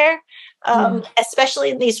out there.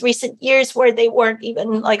 Especially in these recent years where they weren't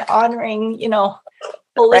even like honoring,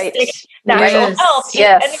 holistic natural health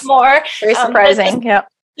anymore. Very surprising.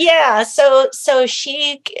 So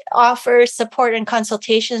she offers support and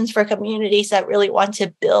consultations for communities that really want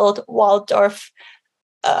to build Waldorf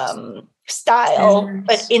style,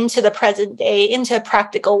 but into the present day, into a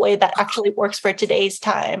practical way that actually works for today's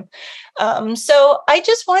time. So I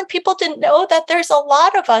just want people to know that there's a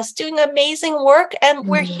lot of us doing amazing work, and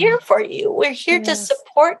we're here for you. We're here to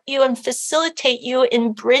support you and facilitate you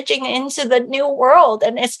in bridging into the new world.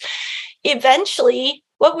 And it's eventually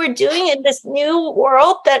what we're doing in this new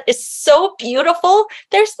world that is so beautiful.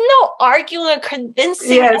 There's no arguing or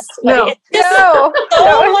convincing. It's just so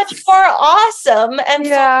much more awesome and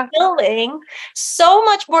fulfilling, so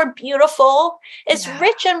much more beautiful. It's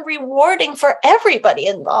rich and rewarding for everybody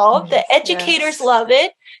involved. The educators love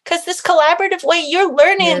it because this collaborative way you're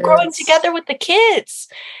learning and growing together with the kids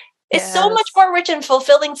is so much more rich and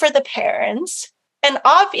fulfilling for the parents. And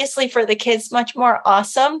obviously for the kids, much more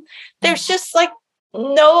awesome. There's just like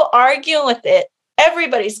no arguing with it.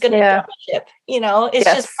 Everybody's going to jump ship. It's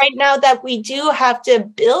just right now that we do have to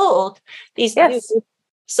build these new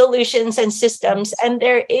solutions and systems. And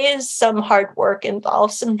there is some hard work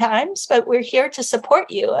involved sometimes, but we're here to support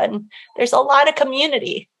you. And there's a lot of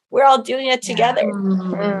community. We're all doing it together.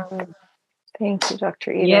 Thank you,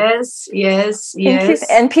 Dr. Edith. Yes.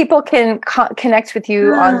 And people can connect with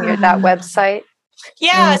you on that website. So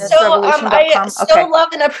I still love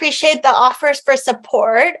and appreciate the offers for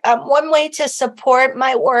support. One way to support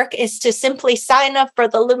my work is to simply sign up for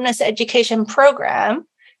the Luminous Education Program,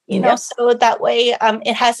 so that way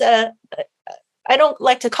it has I don't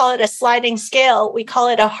like to call it a sliding scale. We call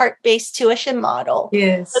it a heart-based tuition model.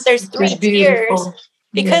 So there's 3 tiers.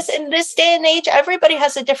 Because in this day and age, everybody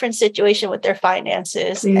has a different situation with their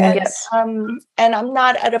finances. And I'm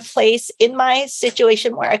not at a place in my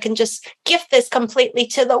situation where I can just gift this completely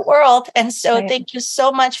to the world. And so thank you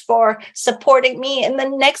so much for supporting me in the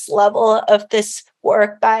next level of this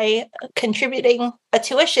work by contributing a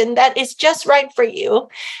tuition that is just right for you.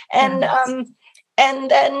 And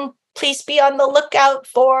then please be on the lookout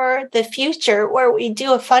for the future, where we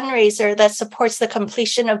do a fundraiser that supports the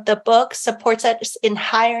completion of the book, supports us in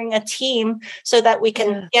hiring a team so that we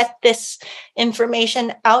can get this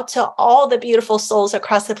information out to all the beautiful souls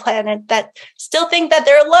across the planet that still think that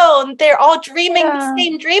they're alone. They're all dreaming the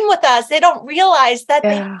same dream with us. They don't realize that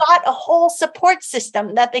they've got a whole support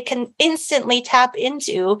system that they can instantly tap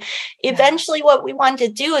into. Eventually, what we want to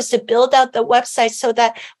do is to build out the website so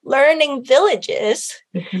that learning villages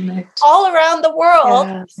all around the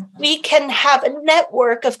world, we can have a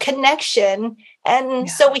network of connection. And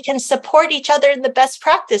so we can support each other in the best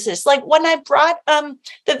practices. Like when I brought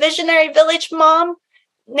the Visionary Village mom,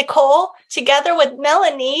 Nicole, together with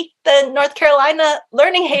Melanie, the North Carolina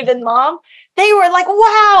Learning Haven mom, they were like,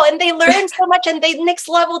 wow. And they learned so much, and they next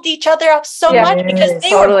leveled each other up so much because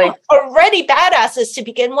they were already badasses to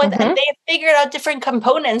begin with. And they had figured out different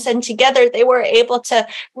components, and together they were able to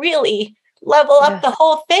really level up the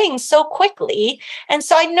whole thing so quickly. And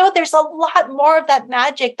so I know there's a lot more of that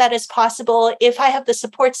magic that is possible if I have the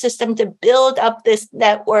support system to build up this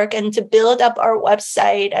network and to build up our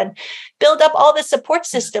website and build up all the support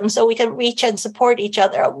systems so we can reach and support each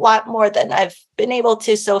other a lot more than I've been able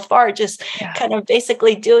to so far, just kind of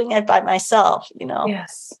basically doing it by myself, you know?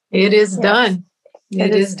 Yes, it is done.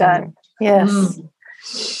 It is done. Yes.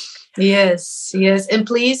 Yes. And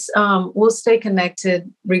please, we'll stay connected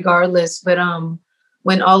regardless. But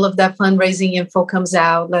when all of that fundraising info comes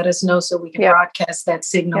out, let us know so we can broadcast that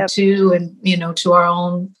signal too, and to our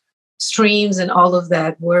own streams and all of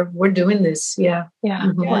that. We're doing this. We're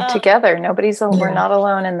together. We're not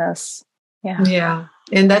alone in this.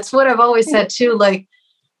 And that's what I've always said too. Like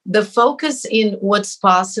the focus in what's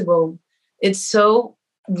possible, it's so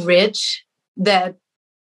rich that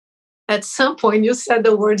at some point, you said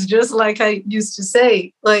the words just like I used to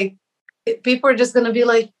say, like people are just going to be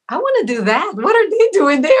like, I want to do that. What are they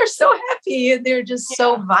doing? They are so happy. And they're just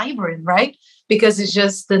so vibrant, right? Because it's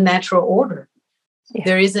just the natural order.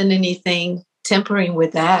 There isn't anything tempering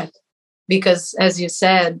with that. Because as you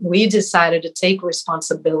said, we decided to take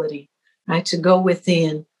responsibility, right? To go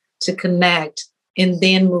within, to connect, and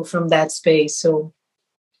then move from that space. So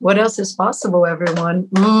what else is possible, everyone?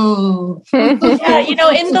 In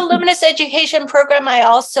the Luminous Education Program, I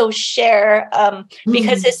also share,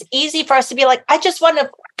 because it's easy for us to be like, I just want to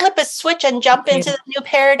flip a switch and jump into the new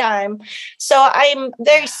paradigm. So I'm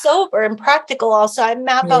very sober and practical also. I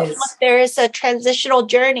map out, look, there is a transitional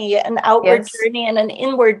journey, an outward journey and an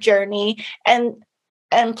inward journey.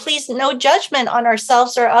 And please, no judgment on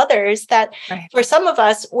ourselves or others, that for some of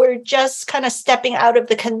us, we're just kind of stepping out of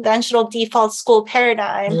the conventional default school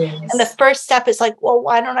paradigm. And the first step is like, well,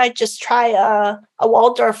 why don't I just try a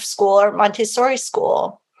Waldorf school or Montessori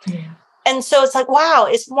school? And so it's like, wow,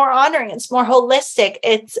 it's more honoring. It's more holistic.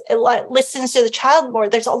 It listens to the child more.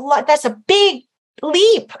 There's a lot. That's a big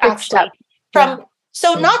leap, actually, from...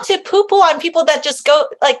 So not to poo-poo on people that just go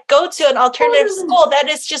to an alternative school. That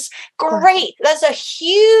is just great. That's a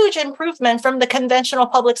huge improvement from the conventional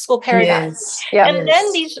public school paradigm. And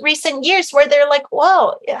then these recent years where they're like,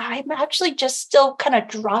 wow, I'm actually just still kind of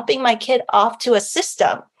dropping my kid off to a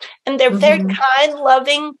system. And they're very kind,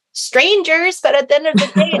 loving strangers. But at the end of the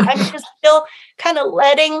day, I'm just still kind of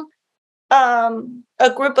letting a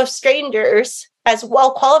group of strangers, as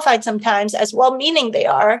well qualified sometimes, as well-meaning they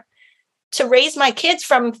are, to raise my kids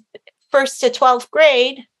from 1st to 12th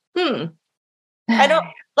grade. I don't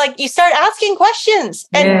you start asking questions,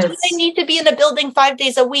 and do they need to be in a building 5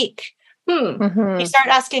 days a week? You start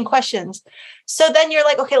asking questions. So then you're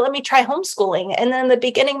like, okay, let me try homeschooling. And then the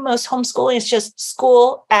beginning, most homeschooling is just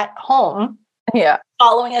school at home,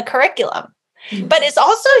 following a curriculum. But it's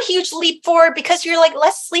also a huge leap forward because you're like,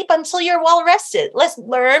 let's sleep until you're well rested. Let's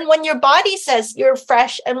learn when your body says you're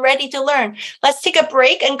fresh and ready to learn. Let's take a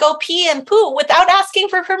break and go pee and poo without asking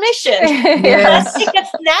for permission. Let's take a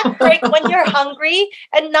snack break when you're hungry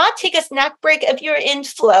and not take a snack break if you're in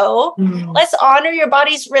flow. Let's honor your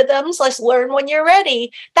body's rhythms. Let's learn when you're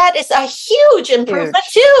ready. That is a huge improvement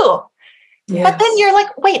too. But then you're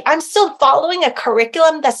like, wait, I'm still following a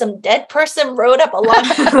curriculum that some dead person wrote up a long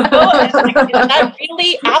time ago. Is that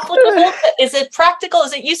really applicable? Is it practical?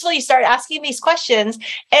 Is it useful? You start asking these questions,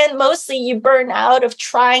 and mostly you burn out of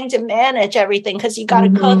trying to manage everything because you got to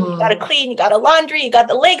cook, you got to clean, you got to laundry, you got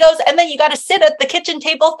the Legos, and then you got to sit at the kitchen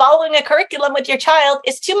table following a curriculum with your child.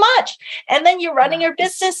 It's too much. And then you're running your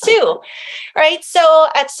business too, right? So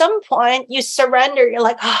at some point you surrender. You're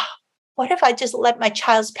like, what if I just let my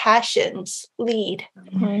child's passions lead?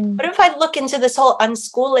 What if I look into this whole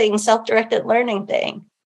unschooling, self-directed learning thing?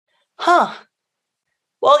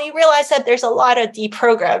 Well, you realize that there's a lot of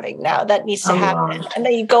deprogramming now that needs to happen. And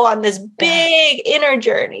then you go on this big inner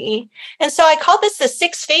journey. And so I call this the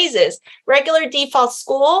 6 phases: regular default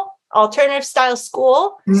school, alternative style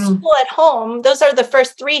school, school at home. Those are the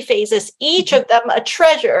first 3 phases, each of them a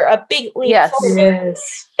treasure, a big leap forward.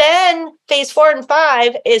 Yes. Then phase 4 and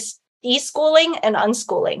 5 is deschooling and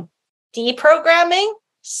unschooling. Deprogramming,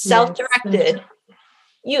 self-directed. Yes.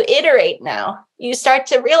 You iterate now. You start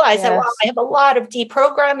to realize that, wow, I have a lot of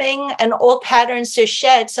deprogramming and old patterns to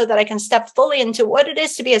shed so that I can step fully into what it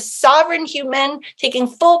is to be a sovereign human, taking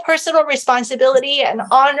full personal responsibility and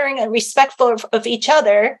honoring and respectful of each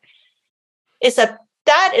other.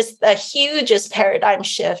 That is the hugest paradigm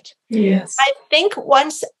shift. Yes. I think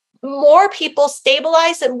once more people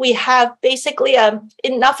stabilize and we have basically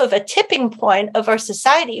enough of a tipping point of our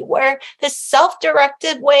society where this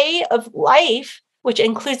self-directed way of life, which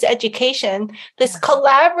includes education, this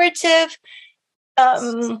collaborative,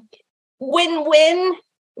 win-win,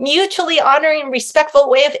 mutually honoring, respectful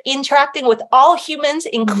way of interacting with all humans,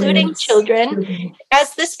 including children,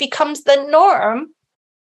 as this becomes the norm,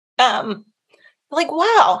 like,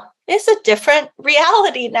 wow, it's a different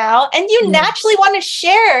reality now. And you naturally want to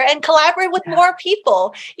share and collaborate with more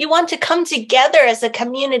people. You want to come together as a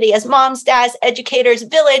community, as moms, dads, educators,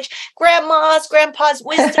 village, grandmas, grandpas,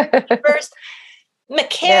 wisdom keepers,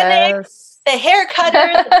 mechanics, the hair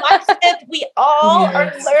cutter, the blacksmith. We all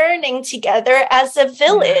are learning together as a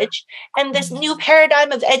village. And this new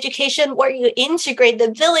paradigm of education where you integrate the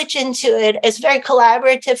village into it is very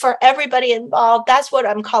collaborative for everybody involved. That's what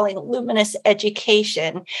I'm calling luminous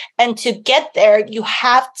education. And to get there, you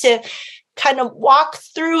have to kind of walk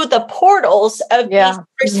through the portals of these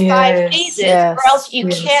first 5 phases, or else you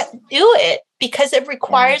can't do it, because it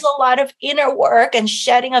requires a lot of inner work and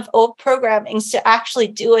shedding of old programmings to actually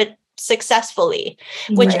do it successfully,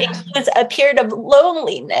 which includes a period of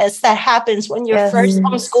loneliness that happens when you're first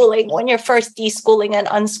homeschooling, when you're first deschooling and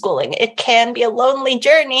unschooling. It can be a lonely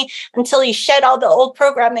journey until you shed all the old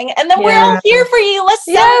programming, and then we're all here for you. Let's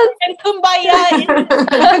celebrate and kumbaya.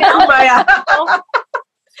 Kumbaya.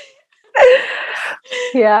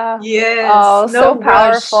 Yes. Oh, so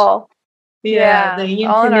powerful. The infinite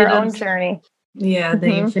all in our own journey. The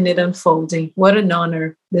infinite unfolding. What an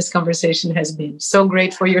honor this conversation has been. So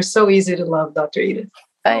grateful. You're so easy to love, Dr. Edith.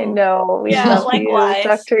 I know. We love likewise. you,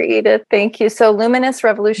 Dr. Edith. Thank you. So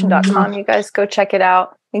luminousrevolution.com. You guys go check it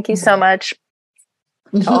out. Thank you so much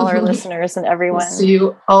to all our listeners and everyone. We'll see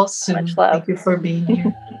you all soon. Much love. Thank you for being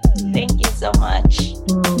here. Thank you so much.